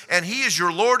this. And He is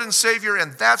your Lord and Savior,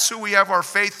 and that's who we have our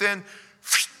faith in.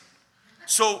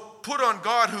 So put on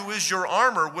God, who is your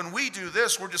armor. When we do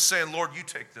this, we're just saying, Lord, you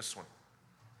take this one.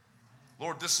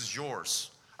 Lord, this is yours.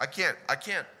 I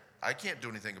can't do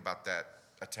anything about that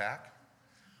attack,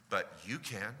 but you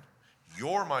can.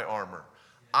 You're my armor.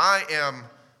 I am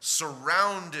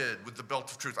surrounded with the belt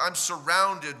of truth. I'm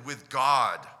surrounded with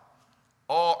God,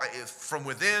 all from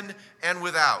within and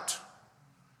without.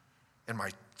 And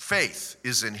my faith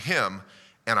is in Him,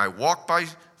 and I walk by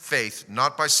faith,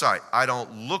 not by sight. I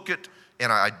don't look at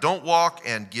and I don't walk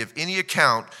and give any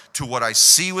account to what I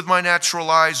see with my natural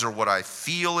eyes or what I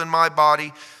feel in my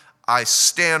body. I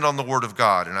stand on the Word of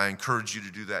God, and I encourage you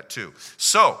to do that too.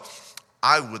 So,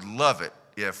 I would love it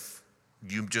if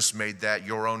you just made that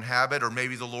your own habit, or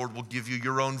maybe the Lord will give you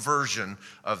your own version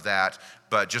of that,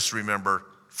 but just remember,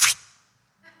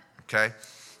 okay?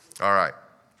 All right.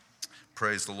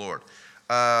 Praise the Lord.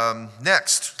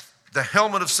 Next, the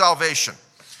helmet of salvation.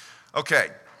 Okay.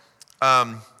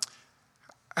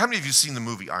 How many of you have seen the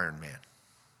movie Iron Man?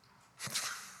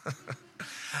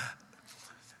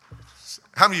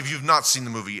 How many of you have not seen the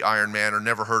movie Iron Man or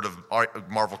never heard of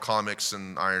Marvel Comics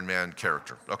and Iron Man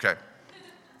character? Okay.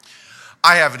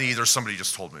 I haven't either. Somebody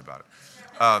just told me about it.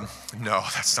 No,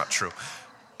 that's not true.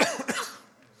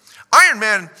 Iron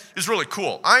Man is really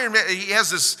cool. Iron Man, he has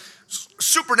this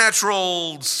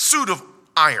supernatural suit of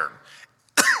iron.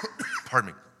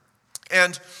 Pardon me.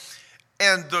 And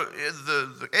and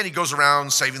he goes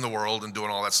around saving the world and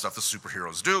doing all that stuff the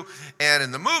superheroes do. And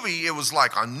in the movie, it was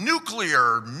like a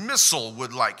nuclear missile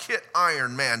would like hit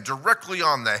Iron Man directly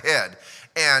on the head,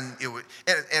 and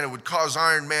it would cause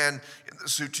Iron Man in the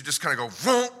suit to just kind of go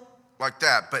vroom, like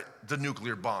that. But the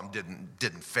nuclear bomb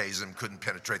didn't phase him, couldn't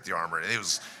penetrate the armor. It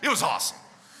was awesome.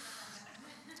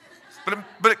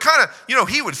 But it kind of,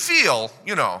 he would feel,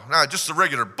 not just a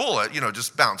regular bullet,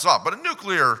 just bounce off. But a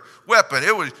nuclear weapon,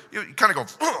 it would kind of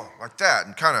go like that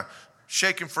and kind of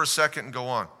shake him for a second and go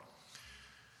on.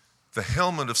 The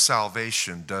helmet of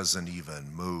salvation doesn't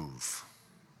even move.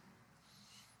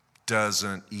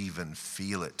 Doesn't even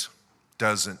feel it.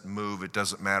 Doesn't move. It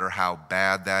doesn't matter how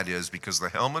bad that is, because the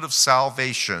helmet of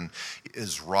salvation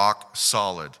is rock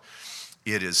solid.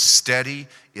 It is steady.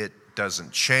 It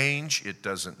doesn't change. It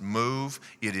doesn't move.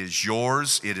 It is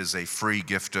yours. It is a free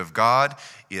gift of God.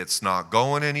 It's not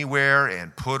going anywhere.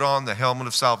 And put on the helmet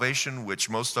of salvation, which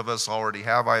most of us already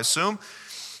have, I assume.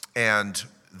 And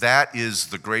that is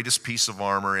the greatest piece of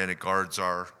armor, and it guards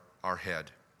our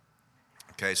head.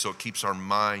 Okay, so it keeps our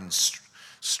minds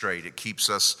straight. It keeps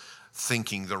us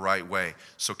thinking the right way.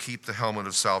 So keep the helmet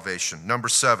of salvation. Number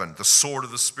 7, the sword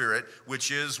of the Spirit,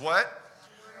 which is what?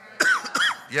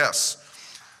 Yes.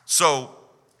 So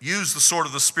use the sword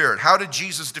of the Spirit. How did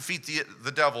Jesus defeat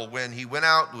the devil when he went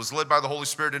out, was led by the Holy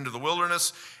Spirit into the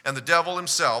wilderness, and the devil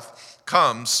himself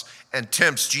comes and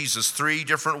tempts Jesus 3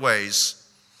 different ways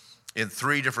in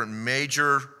 3 different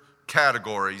major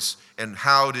categories? And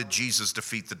how did Jesus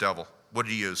defeat the devil? What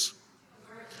did he use?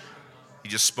 He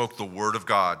just spoke the word of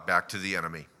God back to the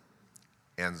enemy,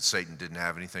 and Satan didn't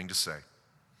have anything to say.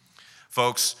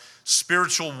 Folks,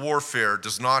 spiritual warfare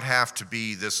does not have to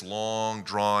be this long,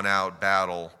 drawn-out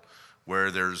battle where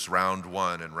there's round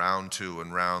 1 and round 2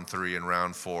 and round 3 and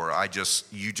round 4.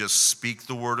 You just speak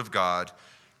the word of God,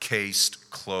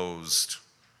 cased, closed.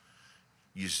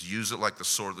 You just use it like the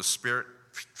sword of the Spirit.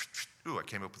 Ooh, I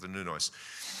came up with a new noise.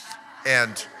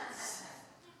 And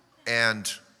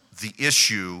the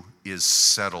issue is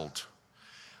settled.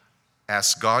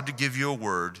 Ask God to give you a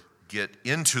word. Get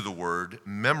into the word,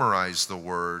 memorize the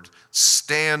word,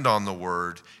 stand on the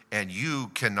word, and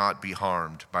you cannot be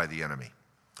harmed by the enemy.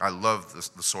 I love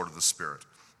the sword of the Spirit.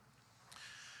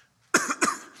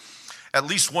 At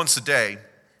least once a day,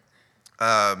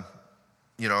 I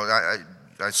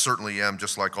certainly am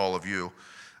just like all of you.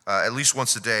 At least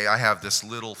once a day, I have this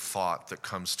little thought that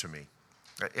comes to me.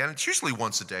 And it's usually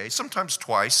once a day, sometimes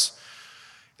twice.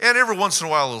 And every once in a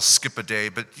while, it'll skip a day,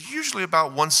 but usually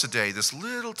about once a day, this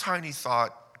little tiny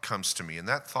thought comes to me, and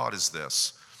that thought is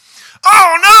this: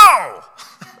 oh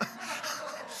no!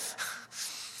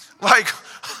 Like,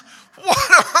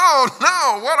 oh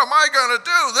no, what am I going to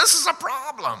do? This is a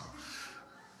problem.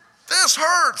 This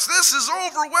hurts. This is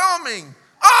overwhelming.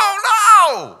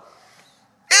 Oh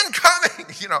no!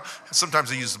 Incoming!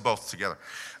 Sometimes I use them both together.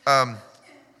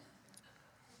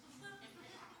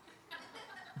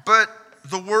 But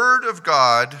the word of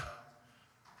God,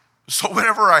 so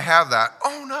whenever I have that,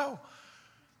 oh no,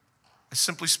 I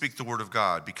simply speak the word of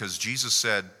God, because Jesus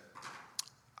said,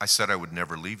 I said I would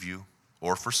never leave you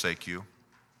or forsake you.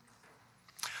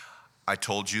 I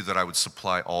told you that I would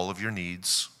supply all of your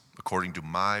needs according to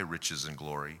my riches and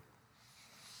glory.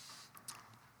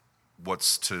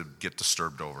 What's to get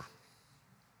disturbed over?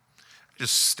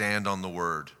 Just stand on the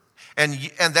word.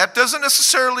 And that doesn't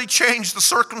necessarily change the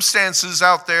circumstances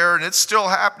out there, and it's still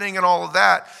happening and all of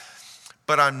that.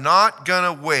 But I'm not going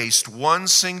to waste one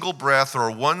single breath or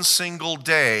one single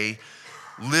day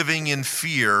living in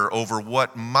fear over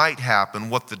what might happen,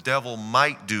 what the devil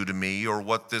might do to me, or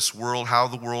how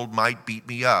the world might beat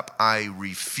me up. I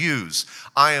refuse.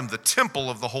 I am the temple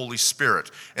of the Holy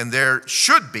Spirit, and there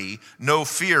should be no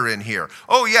fear in here.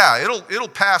 Oh yeah, it'll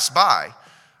pass by.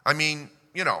 I mean,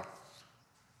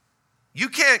 you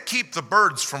can't keep the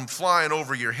birds from flying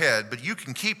over your head, but you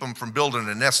can keep them from building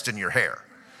a nest in your hair.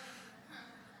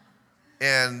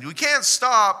 And we can't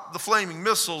stop the flaming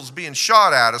missiles being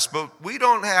shot at us, but we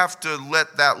don't have to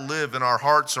let that live in our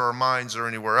hearts or our minds or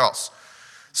anywhere else.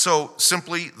 So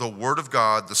simply, the word of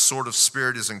God, the sword of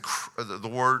Spirit is the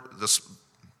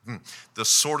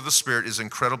sword of the Spirit is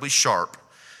incredibly sharp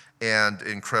and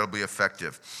incredibly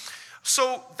effective.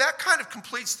 So that kind of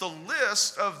completes the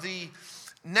list of the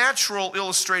natural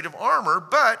illustrative armor,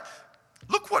 but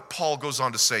look what Paul goes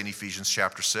on to say in Ephesians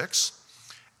chapter 6,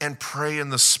 and pray in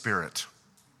the Spirit.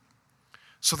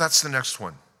 So that's the next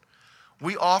one.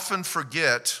 We often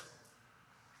forget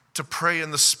to pray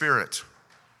in the Spirit.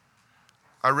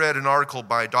 I read an article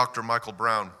by Dr. Michael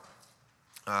Brown,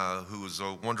 who is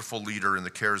a wonderful leader in the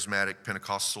charismatic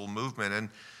Pentecostal movement,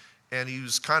 And he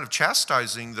was kind of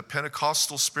chastising the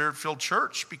Pentecostal Spirit-filled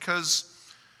church because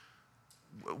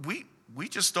we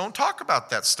just don't talk about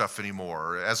that stuff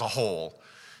anymore as a whole.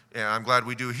 And I'm glad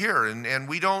we do here. And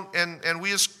we don't, and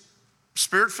we as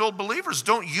Spirit-filled believers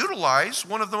don't utilize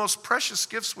one of the most precious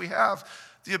gifts we have,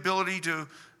 the ability to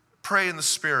pray in the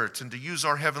Spirit and to use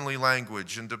our heavenly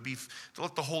language and to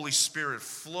let the Holy Spirit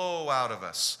flow out of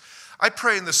us. I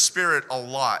pray in the Spirit a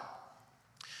lot,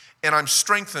 and I'm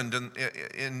strengthened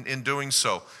in doing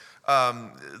so.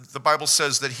 The Bible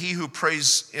says that he who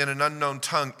prays in an unknown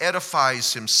tongue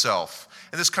edifies himself.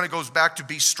 And this kind of goes back to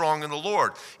be strong in the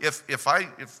Lord. If I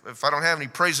don't have any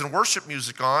praise and worship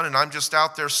music on and I'm just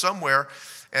out there somewhere,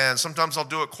 and sometimes I'll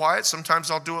do it quiet, sometimes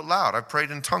I'll do it loud. I've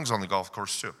prayed in tongues on the golf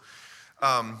course too,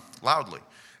 loudly.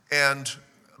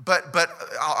 But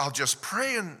I'll just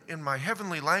pray in my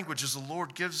heavenly language as the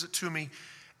Lord gives it to me.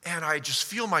 And I just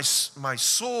feel my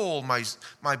soul,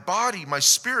 my body, my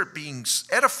spirit being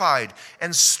edified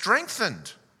and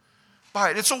strengthened by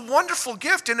it. It's a wonderful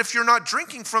gift. And if you're not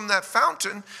drinking from that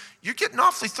fountain, you're getting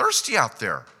awfully thirsty out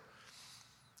there.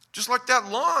 Just like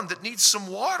that lawn that needs some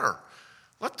water.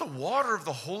 Let the water of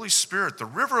the Holy Spirit, the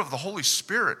river of the Holy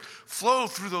Spirit, flow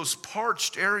through those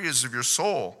parched areas of your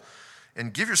soul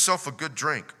and give yourself a good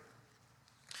drink.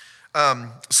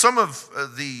 Some of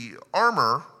the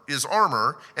armor is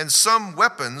armor, and some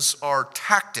weapons are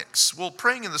tactics. Well,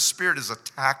 praying in the Spirit is a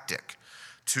tactic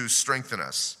to strengthen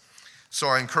us. So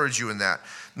I encourage you in that.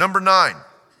 Number 9,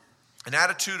 an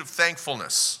attitude of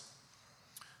thankfulness.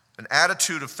 An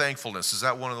attitude of thankfulness. Is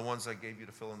that one of the ones I gave you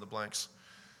to fill in the blanks?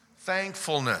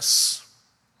 Thankfulness.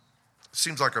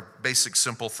 Seems like a basic,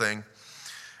 simple thing.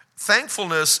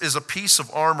 Thankfulness is a piece of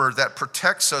armor that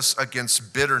protects us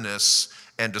against bitterness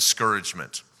and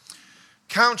discouragement.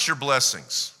 Count your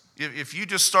blessings. If you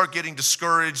just start getting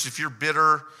discouraged, if you're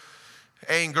bitter,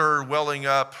 anger welling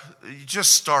up, you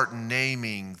just start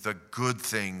naming the good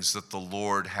things that the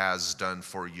Lord has done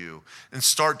for you. And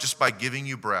start just by giving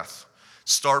you breath.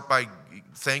 Start by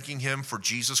thanking him for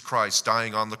Jesus Christ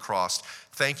dying on the cross,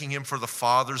 thanking him for the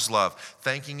Father's love,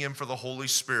 thanking him for the Holy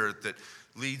Spirit that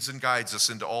leads and guides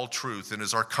us into all truth and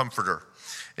is our comforter.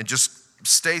 And just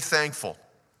stay thankful.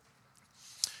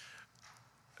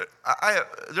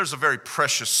 There's a very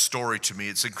precious story to me.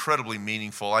 It's incredibly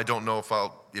meaningful. I don't know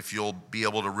if you'll be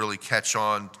able to really catch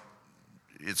on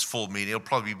its full meaning. It'll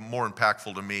probably be more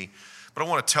impactful to me, but I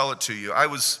want to tell it to you. I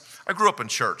grew up in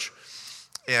church,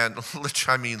 and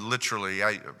I mean literally.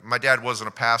 My dad wasn't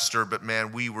a pastor, but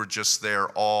man, we were just there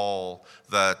all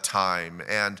the time,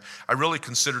 and I really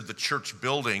considered the church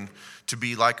building to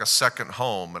be like a second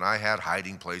home. And I had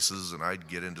hiding places, and I'd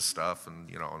get into stuff, and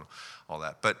all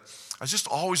that. But I was just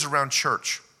always around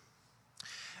church.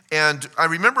 And I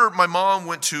remember my mom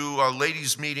went to a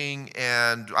ladies' meeting,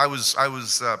 and I was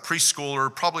a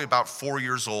preschooler, probably about 4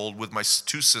 years old, with my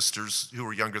 2 sisters who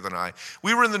were younger than I.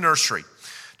 We were in the nursery,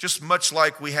 just much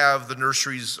like we have the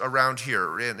nurseries around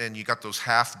here. And you got those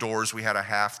half doors. We had a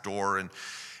half door, and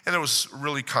there was a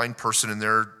really kind person in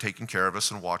there taking care of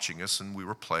us and watching us, and we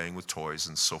were playing with toys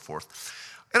and so forth.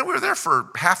 And we were there for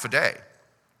half a day.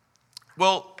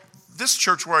 Well, this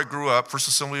church where I grew up, First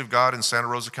Assembly of God in Santa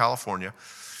Rosa, California,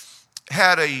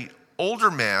 had an older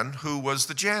man who was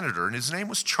the janitor, and his name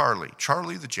was Charlie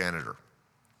the janitor.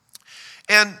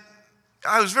 And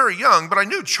I was very young, but I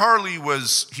knew Charlie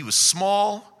was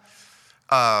small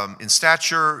in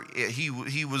stature.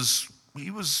 He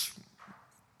was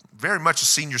very much a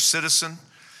senior citizen,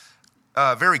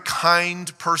 very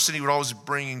kind person. He would always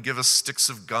bring and give us sticks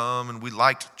of gum, and we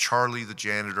liked Charlie the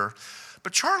janitor.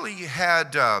 But Charlie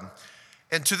had,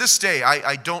 and to this day,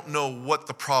 I don't know what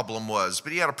the problem was,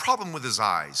 but he had a problem with his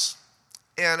eyes.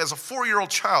 And as a 4-year-old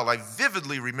child, I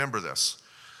vividly remember this.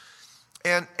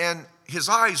 And his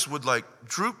eyes would like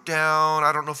droop down.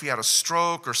 I don't know if he had a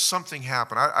stroke or something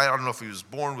happened. I don't know if he was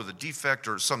born with a defect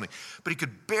or something, but he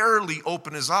could barely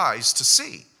open his eyes to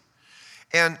see.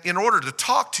 And in order to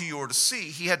talk to you or to see,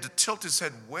 he had to tilt his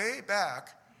head way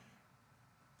back,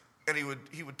 and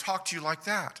he would talk to you like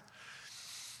that.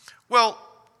 Well,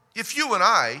 if you and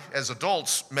I, as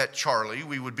adults, met Charlie,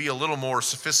 we would be a little more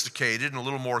sophisticated and a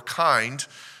little more kind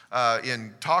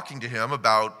in talking to him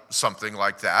about something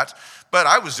like that. But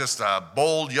I was just a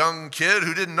bold young kid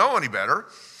who didn't know any better.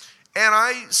 And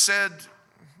I said,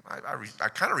 I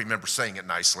kind of remember saying it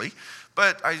nicely,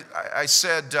 but I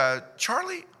said,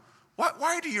 Charlie,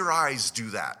 why do your eyes do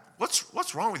that?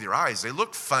 What's wrong with your eyes? They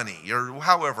look funny, or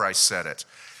however I said it.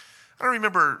 I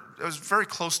remember, I was very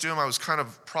close to him. I was kind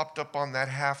of propped up on that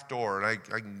half door, and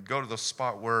I can go to the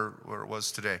spot where it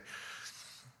was today.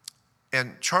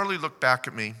 And Charlie looked back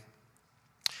at me,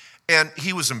 and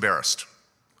he was embarrassed.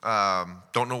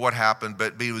 Don't know what happened,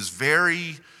 but he was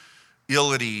very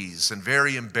ill at ease and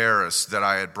very embarrassed that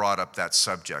I had brought up that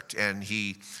subject. And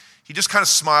he just kind of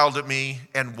smiled at me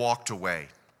and walked away.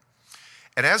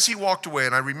 And as he walked away,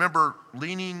 and I remember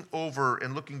leaning over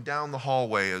and looking down the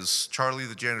hallway as Charlie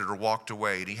the janitor walked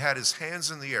away, and he had his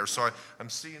hands in the air. So I'm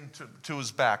seeing to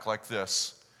his back like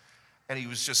this. And he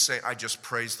was just saying, I just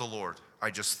praise the Lord. I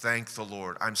just thank the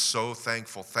Lord. I'm so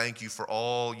thankful. Thank you for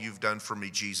all you've done for me,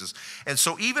 Jesus. And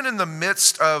so even in the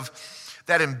midst of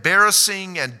that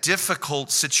embarrassing and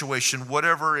difficult situation,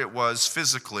 whatever it was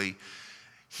physically,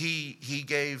 he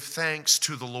gave thanks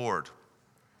to the Lord.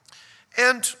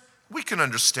 And we can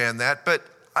understand that, but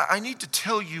I need to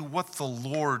tell you what the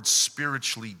Lord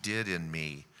spiritually did in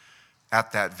me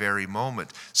at that very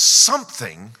moment.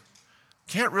 Something,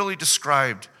 can't really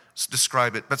describe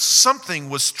it, but something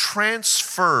was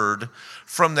transferred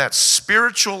from that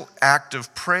spiritual act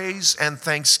of praise and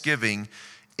thanksgiving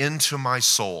into my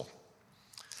soul.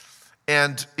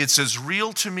 And it's as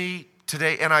real to me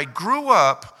today. And I grew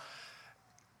up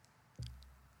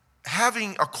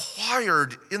having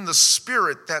acquired in the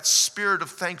spirit that spirit of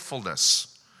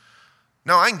thankfulness.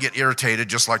 Now, I can get irritated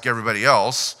just like everybody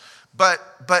else, but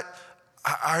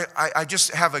I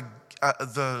just have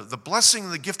the blessing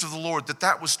and the gift of the Lord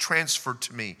that was transferred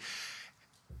to me.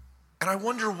 And I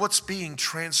wonder what's being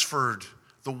transferred,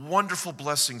 the wonderful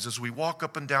blessings as we walk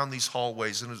up and down these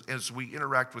hallways and as we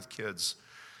interact with kids.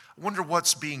 I wonder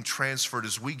what's being transferred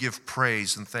as we give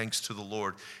praise and thanks to the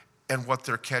Lord and what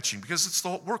they're catching, because it's the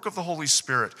work of the Holy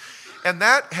Spirit. And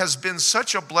that has been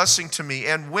such a blessing to me.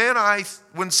 And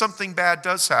when something bad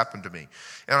does happen to me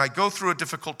and I go through a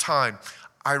difficult time,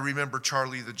 I remember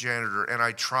Charlie the janitor, and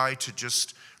I try to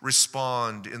just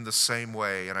respond in the same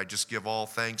way, and I just give all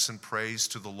thanks and praise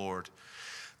to the Lord.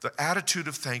 The attitude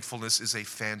of thankfulness is a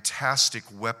fantastic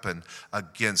weapon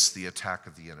against the attack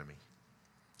of the enemy.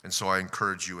 And so I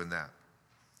encourage you in that.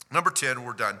 Number 10,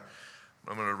 we're done.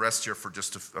 I'm going to rest here for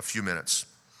just a few minutes.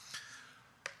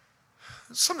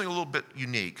 Something a little bit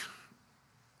unique.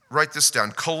 Write this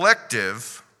down.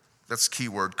 Collective, that's the key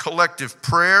word, collective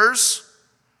prayers,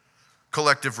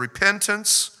 collective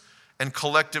repentance, and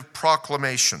collective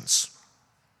proclamations.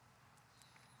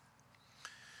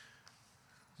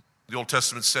 The Old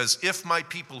Testament says, if my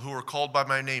people who are called by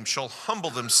my name shall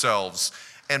humble themselves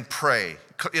and pray.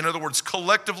 In other words,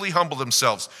 collectively humble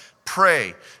themselves,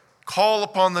 pray, call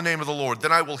upon the name of the Lord,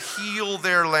 then I will heal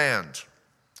their land.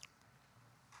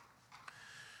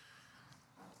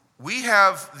 We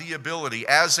have the ability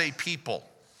as a people,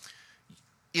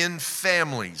 in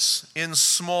families, in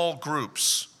small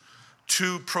groups,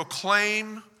 to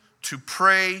proclaim, to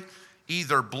pray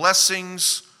either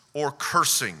blessings or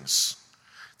cursings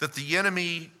that the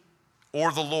enemy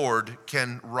or the Lord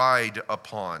can ride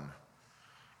upon.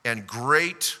 And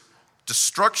great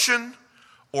destruction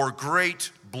or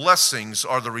great blessings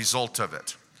are the result of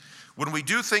it. When we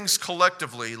do things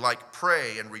collectively, like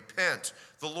pray and repent,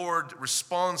 the Lord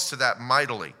responds to that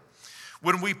mightily.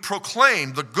 When we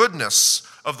proclaim the goodness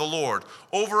of the Lord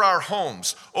over our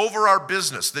homes, over our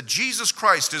business, that Jesus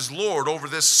Christ is Lord over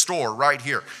this store right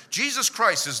here. Jesus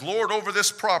Christ is Lord over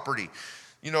this property,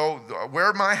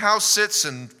 where my house sits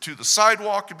and to the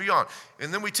sidewalk and beyond.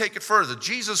 And then we take it further.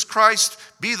 Jesus Christ,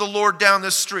 be the Lord down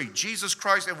this street. Jesus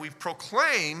Christ, and we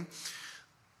proclaim,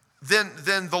 then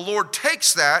the Lord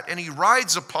takes that and he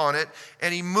rides upon it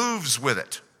and he moves with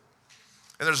it.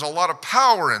 And there's a lot of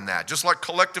power in that, just like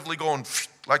collectively going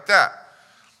like that.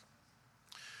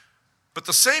 But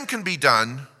the same can be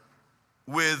done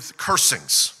with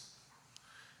cursings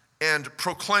and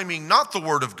proclaiming not the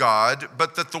word of God,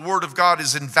 but that the word of God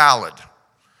is invalid.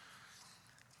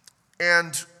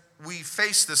 And we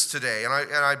face this today, and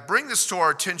I bring this to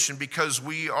our attention because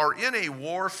we are in a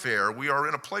warfare, we are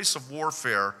in a place of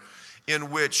warfare in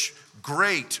which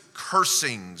great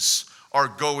cursings are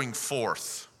going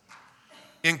forth.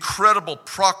 Incredible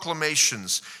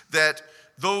proclamations that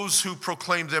those who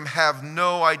proclaim them have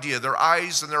no idea. Their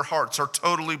eyes and their hearts are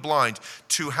totally blind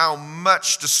to how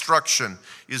much destruction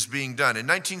is being done. In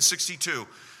 1962,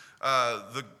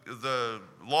 the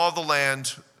law of the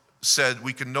land said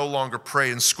we can no longer pray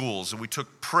in schools, and we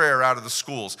took prayer out of the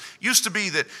schools. It used to be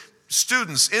that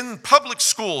students in public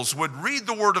schools would read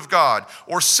the Word of God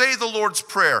or say the Lord's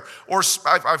Prayer. Or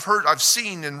I've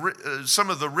seen in some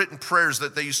of the written prayers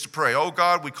that they used to pray. Oh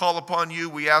God, we call upon you.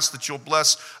 We ask that you'll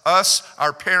bless us,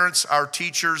 our parents, our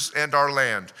teachers, and our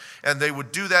land. And they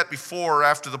would do that before or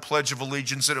after the Pledge of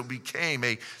Allegiance, and it became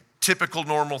a typical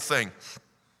normal thing.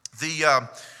 The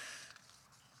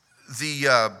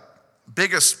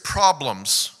biggest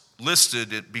problems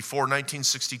listed before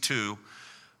 1962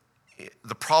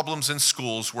 the problems in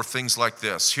schools were things like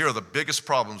this. Here are the biggest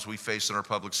problems we face in our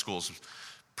public schools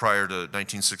prior to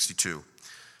 1962.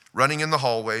 Running in the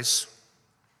hallways,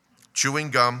 chewing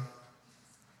gum,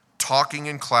 talking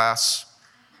in class,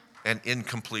 and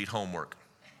incomplete homework.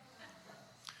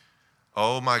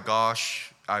 Oh my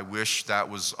gosh, I wish that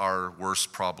was our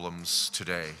worst problems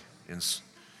today.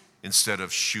 Instead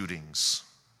of shootings,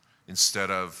 instead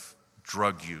of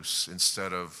drug use,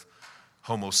 instead of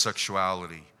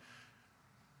homosexuality,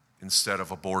 instead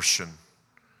of abortion,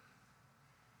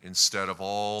 instead of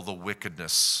all the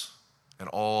wickedness and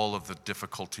all of the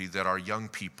difficulty that our young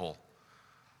people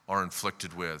are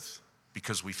inflicted with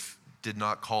because we did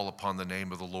not call upon the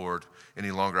name of the Lord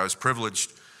any longer. I was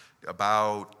privileged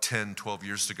about 10, 12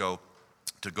 years ago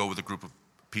to go with a group of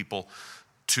people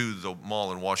to the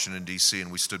mall in Washington, D.C.,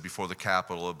 and we stood before the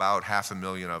Capitol, about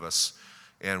 500,000 of us,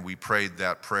 and we prayed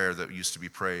that prayer that used to be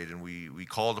prayed, and we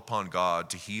called upon God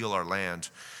to heal our land,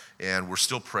 and we're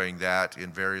still praying that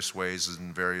in various ways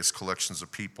in various collections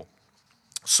of people.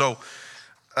 So,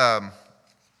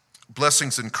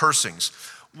 blessings and cursings.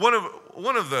 One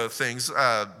of the things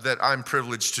that I'm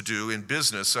privileged to do in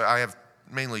business, I have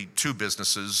mainly two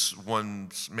businesses,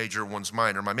 one's major, one's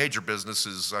minor. My major business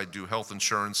is I do health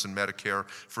insurance and Medicare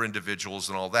for individuals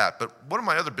and all that. But one of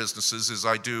my other businesses is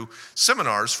I do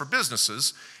seminars for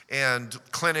businesses and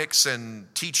clinics and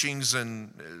teachings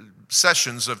and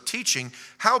sessions of teaching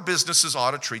how businesses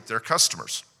ought to treat their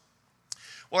customers.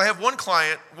 Well, I have one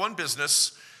client, one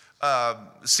business,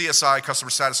 CSI,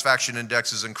 Customer Satisfaction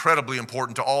Index, is incredibly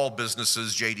important to all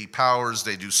businesses. J.D. Powers,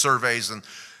 they do surveys, and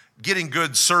getting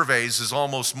good surveys is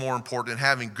almost more important, and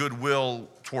having goodwill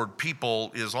toward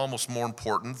people is almost more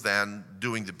important than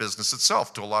doing the business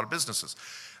itself to a lot of businesses.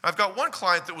 I've got one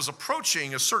client that was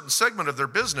approaching a certain segment of their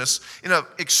business in an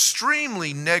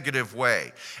extremely negative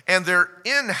way. And their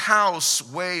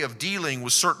in-house way of dealing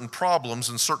with certain problems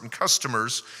and certain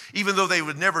customers, even though they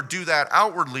would never do that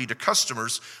outwardly to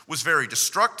customers, was very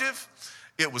destructive.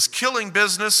 It was killing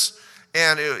business,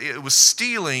 and it was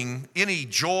stealing any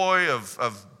joy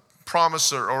of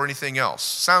promise or anything else.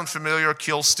 Sound familiar?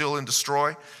 Kill, steal, and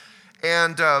destroy.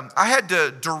 And I had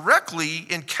to directly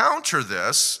encounter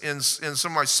this in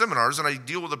some of my seminars, and I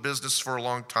deal with a business for a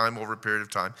long time, over a period of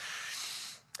time.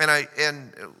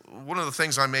 And one of the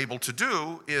things I'm able to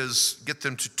do is get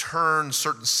them to turn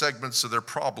certain segments of their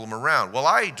problem around. Well,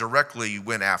 I directly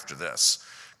went after this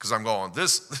because I'm going,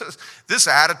 this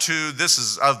attitude, this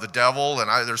is of the devil, and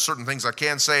there's certain things I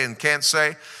can say and can't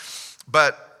say.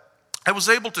 But I was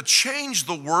able to change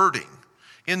the wording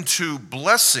into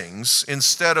blessings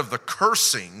instead of the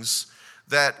cursings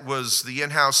that was the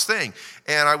in-house thing.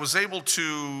 And I was able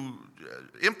to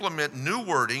implement new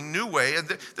wording, new way, and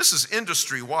this is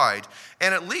industry-wide.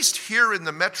 And at least here in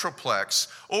the Metroplex,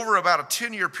 over about a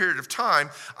 10-year period of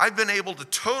time, I've been able to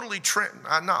totally,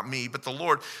 not me, but the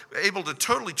Lord, able to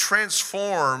totally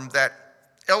transform that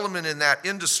element in that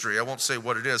industry, I won't say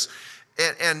what it is,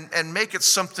 and make it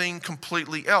something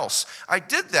completely else. I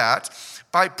did that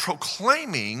by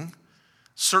proclaiming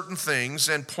certain things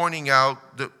and pointing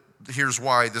out that here's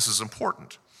why this is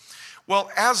important. Well,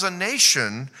 as a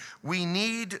nation, we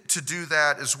need to do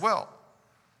that as well.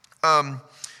 And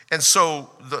so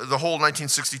the whole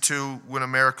 1962, when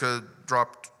America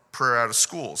dropped prayer out of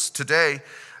schools. Today,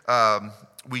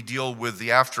 we deal with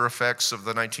the after effects of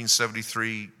the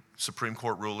 1973 Supreme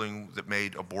Court ruling that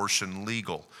made abortion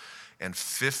legal. And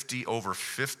over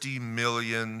 50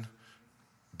 million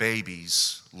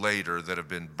babies later that have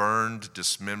been burned,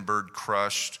 dismembered,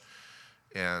 crushed,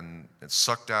 and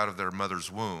sucked out of their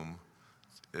mother's womb,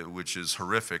 which is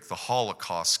horrific. The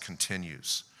Holocaust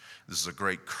continues. This is a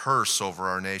great curse over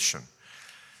our nation.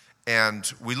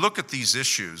 And we look at these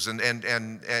issues, and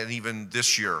even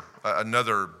this year,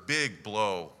 another big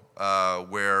blow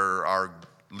where our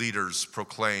leaders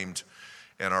proclaimed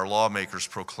and our lawmakers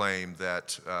proclaimed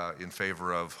that in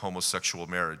favor of homosexual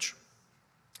marriage.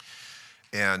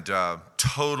 And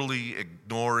totally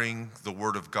ignoring the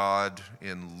word of God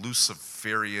in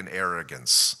Luciferian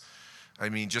arrogance. I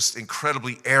mean, just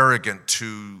incredibly arrogant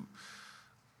to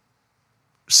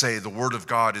say the word of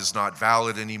God is not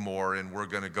valid anymore and we're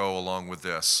going to go along with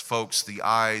this. Folks, the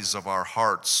eyes of our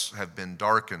hearts have been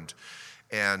darkened.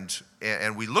 And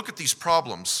we look at these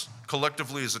problems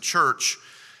collectively as a church,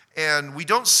 and we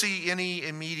don't see any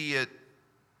immediate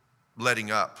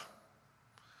letting up.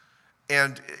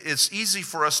 And it's easy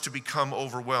for us to become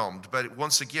overwhelmed. But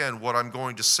once again, what I'm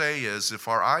going to say is if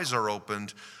our eyes are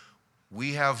opened,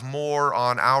 we have more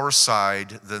on our side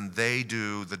than they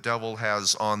do, the devil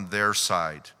has on their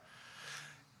side.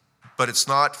 But it's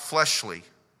not fleshly.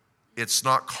 It's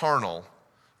not carnal.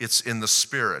 It's in the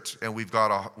Spirit. And we've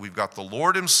got the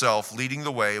Lord himself leading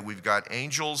the way. We've got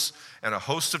angels and a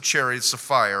host of chariots of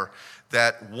fire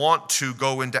that want to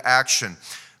go into action.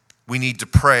 We need to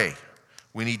pray.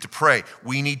 We need to pray.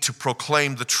 We need to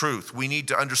proclaim the truth. We need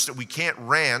to understand. We can't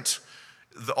rant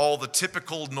all the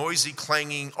typical noisy,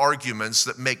 clanging arguments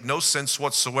that make no sense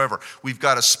whatsoever. We've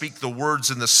got to speak the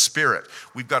words in the Spirit.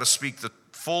 We've got to speak the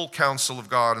full counsel of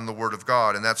God and the Word of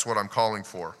God, and that's what I'm calling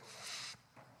for.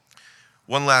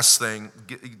 One last thing,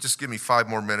 just give me 5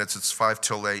 more minutes. It's 5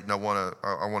 till 8, and I want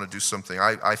to do something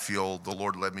I feel the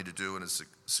Lord led me to do, and it's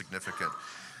significant.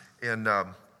 And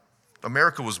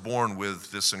America was born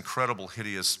with this incredible,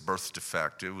 hideous birth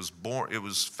defect. It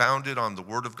was founded on the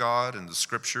Word of God and the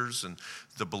Scriptures and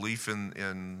the belief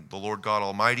in the Lord God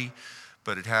Almighty,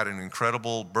 but it had an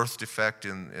incredible birth defect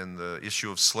in the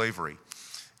issue of slavery,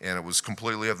 and it was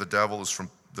completely of the devil. It was from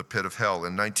the pit of hell.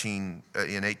 In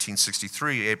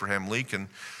 1863, Abraham Lincoln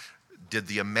did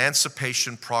the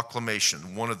Emancipation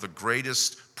Proclamation, one of the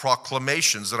greatest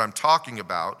proclamations that I'm talking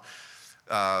about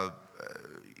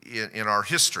in our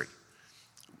history,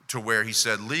 to where he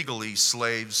said legally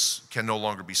slaves can no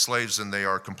longer be slaves and they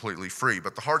are completely free.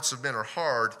 But the hearts of men are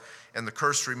hard, and the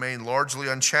curse remained largely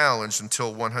unchallenged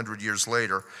until 100 years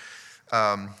later.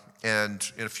 And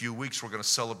in a few weeks, we're going to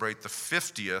celebrate the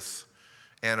 50th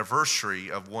anniversary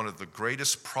of one of the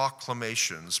greatest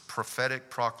proclamations, prophetic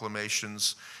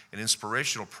proclamations and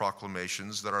inspirational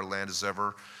proclamations that our land has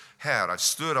ever had. I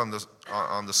stood on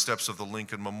the steps of the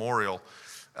Lincoln Memorial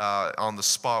on the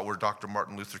spot where Dr.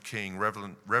 Martin Luther King,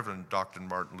 Reverend Dr.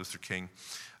 Martin Luther King,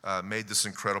 made this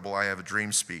incredible I Have a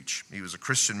Dream speech. He was a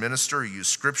Christian minister. He used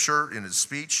scripture in his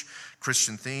speech,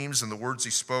 Christian themes, and the words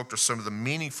he spoke are some of the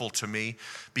meaningful to me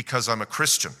because I'm a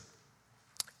Christian.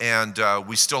 And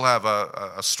we still have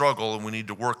a struggle, and we need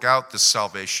to work out this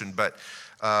salvation. But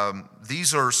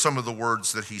these are some of the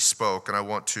words that he spoke, and I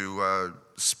want to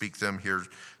speak them here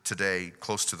today,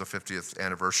 close to the 50th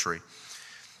anniversary.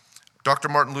 Dr.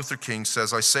 Martin Luther King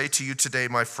says, "I say to you today,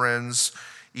 my friends,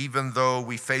 even though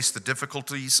we face the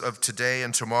difficulties of today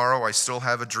and tomorrow, I still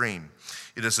have a dream.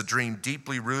 It is a dream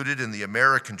deeply rooted in the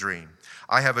American dream.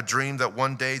 I have a dream that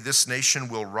one day this nation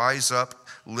will rise up,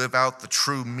 live out the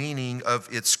true meaning of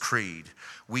its creed.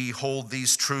 We hold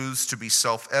these truths to be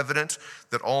self-evident,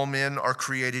 that all men are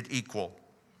created equal.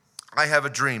 I have a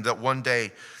dream that one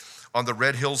day on the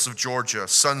red hills of Georgia,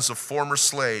 sons of former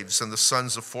slaves and the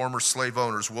sons of former slave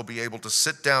owners will be able to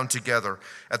sit down together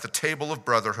at the table of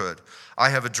brotherhood. I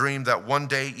have a dream that one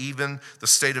day even the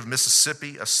state of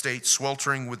Mississippi, a state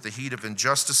sweltering with the heat of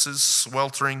injustices,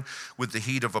 sweltering with the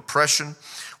heat of oppression,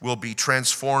 will be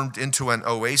transformed into an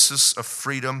oasis of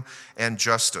freedom and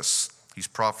justice." He's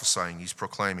prophesying, he's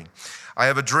proclaiming. "I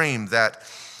have a dream that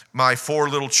my 4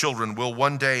 little children will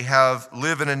one day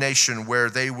live in a nation where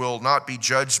they will not be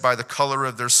judged by the color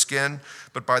of their skin,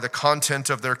 but by the content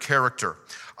of their character.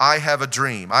 I have a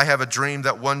dream. I have a dream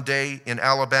that one day in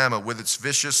Alabama, with its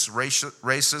vicious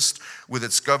racist, with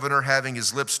its governor having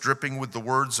his lips dripping with the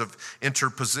words of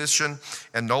interposition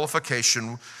and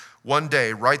nullification, one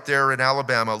day, right there in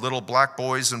Alabama, little black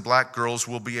boys and black girls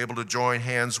will be able to join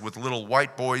hands with little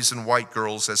white boys and white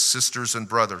girls as sisters and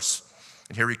brothers."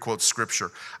 And here he quotes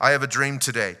scripture. "I have a dream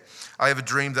today. I have a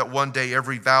dream that one day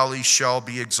every valley shall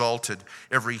be exalted,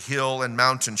 every hill and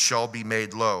mountain shall be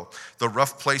made low. The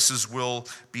rough places will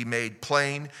be made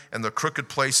plain, and the crooked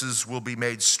places will be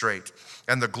made straight.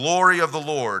 And the glory of the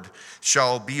Lord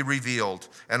shall be revealed,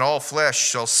 and all flesh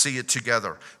shall see it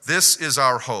together. This is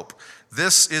our hope.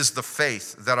 This is the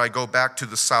faith that I go back to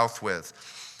the South with.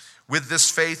 With this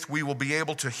faith, we will be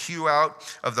able to hew out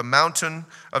of the mountain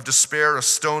of despair a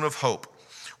stone of hope.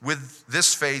 With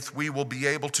this faith, we will be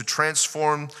able to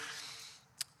transform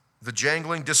the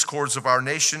jangling discords of our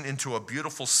nation into a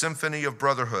beautiful symphony of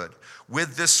brotherhood.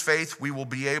 With this faith, we will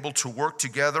be able to work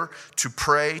together, to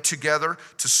pray together,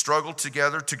 to struggle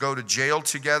together, to go to jail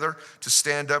together, to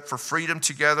stand up for freedom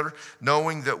together,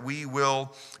 knowing that we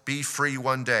will be free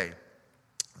one day.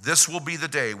 This will be the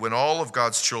day when all of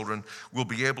God's children will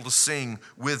be able to sing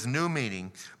with new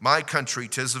meaning, 'My country,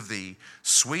 'tis of thee,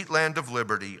 sweet land of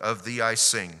liberty, of thee I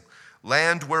sing.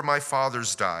 Land where my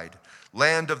fathers died,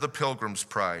 land of the pilgrim's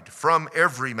pride, from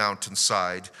every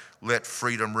mountainside let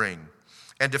freedom ring.'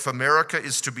 And if America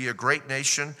is to be a great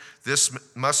nation, this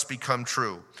must become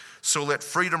true. So let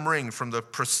freedom ring from the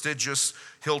prestigious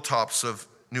hilltops of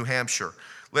New Hampshire.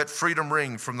 Let freedom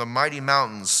ring from the mighty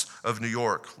mountains of New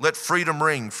York. Let freedom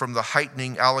ring from the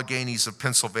heightening Alleghenies of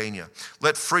Pennsylvania.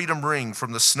 Let freedom ring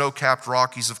from the snow-capped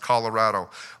Rockies of Colorado.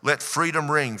 Let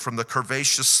freedom ring from the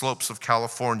curvaceous slopes of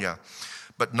California.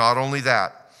 But not only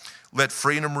that, let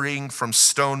freedom ring from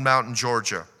Stone Mountain,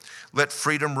 Georgia, Let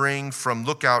freedom ring from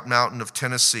Lookout Mountain of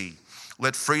Tennessee.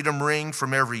 Let freedom ring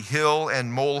from every hill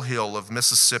and molehill of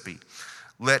Mississippi.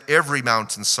 Let every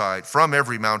mountainside, from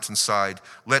every mountainside,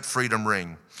 let freedom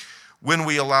ring. When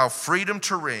we allow freedom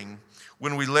to ring,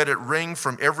 when we let it ring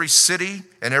from every city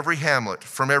and every hamlet,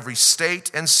 from every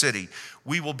state and city,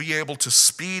 we will be able to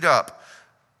speed up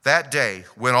that day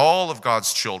when all of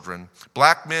God's children,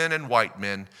 black men and white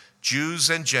men, Jews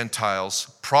and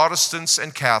Gentiles, Protestants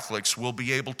and Catholics, will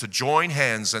be able to join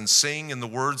hands and sing in the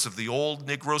words of the old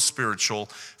Negro spiritual,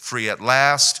 free at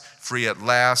last,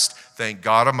 thank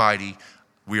God Almighty,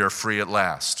 we are free at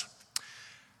last.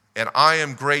 And I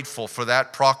am grateful for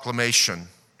that proclamation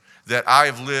that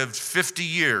I've lived 50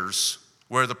 years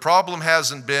where the problem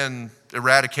hasn't been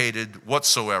eradicated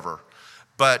whatsoever,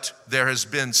 but there has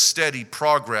been steady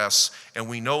progress, and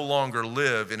we no longer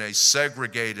live in a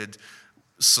segregated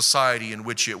society in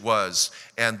which it was,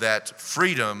 and that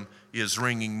freedom is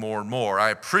ringing more and more. I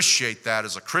appreciate that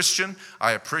as a Christian.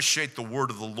 I appreciate the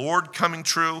word of the Lord coming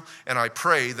true, and I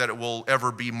pray that it will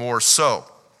ever be more so.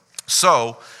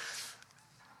 So,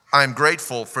 I'm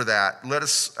grateful for that. Let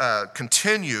us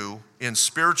continue in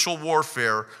spiritual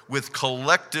warfare with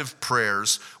collective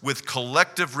prayers, with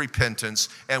collective repentance,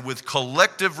 and with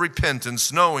collective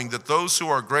repentance, knowing that those who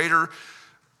are greater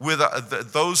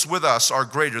those with us are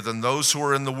greater than those who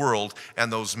are in the world,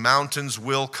 and those mountains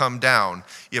will come down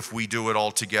if we do it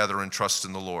all together and trust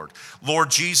in the Lord.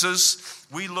 Lord Jesus,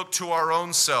 we look to our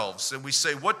own selves and we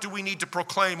say, what do we need to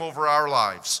proclaim over our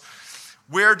lives?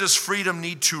 Where does freedom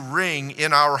need to ring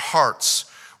in our hearts?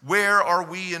 Where are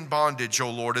we in bondage, O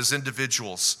Lord, as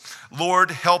individuals? Lord,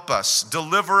 help us,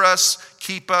 deliver us,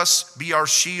 keep us, be our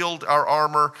shield, our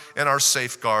armor, and our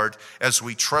safeguard as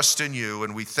we trust in you,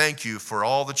 and we thank you for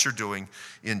all that you're doing.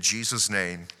 In Jesus'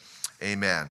 name, amen.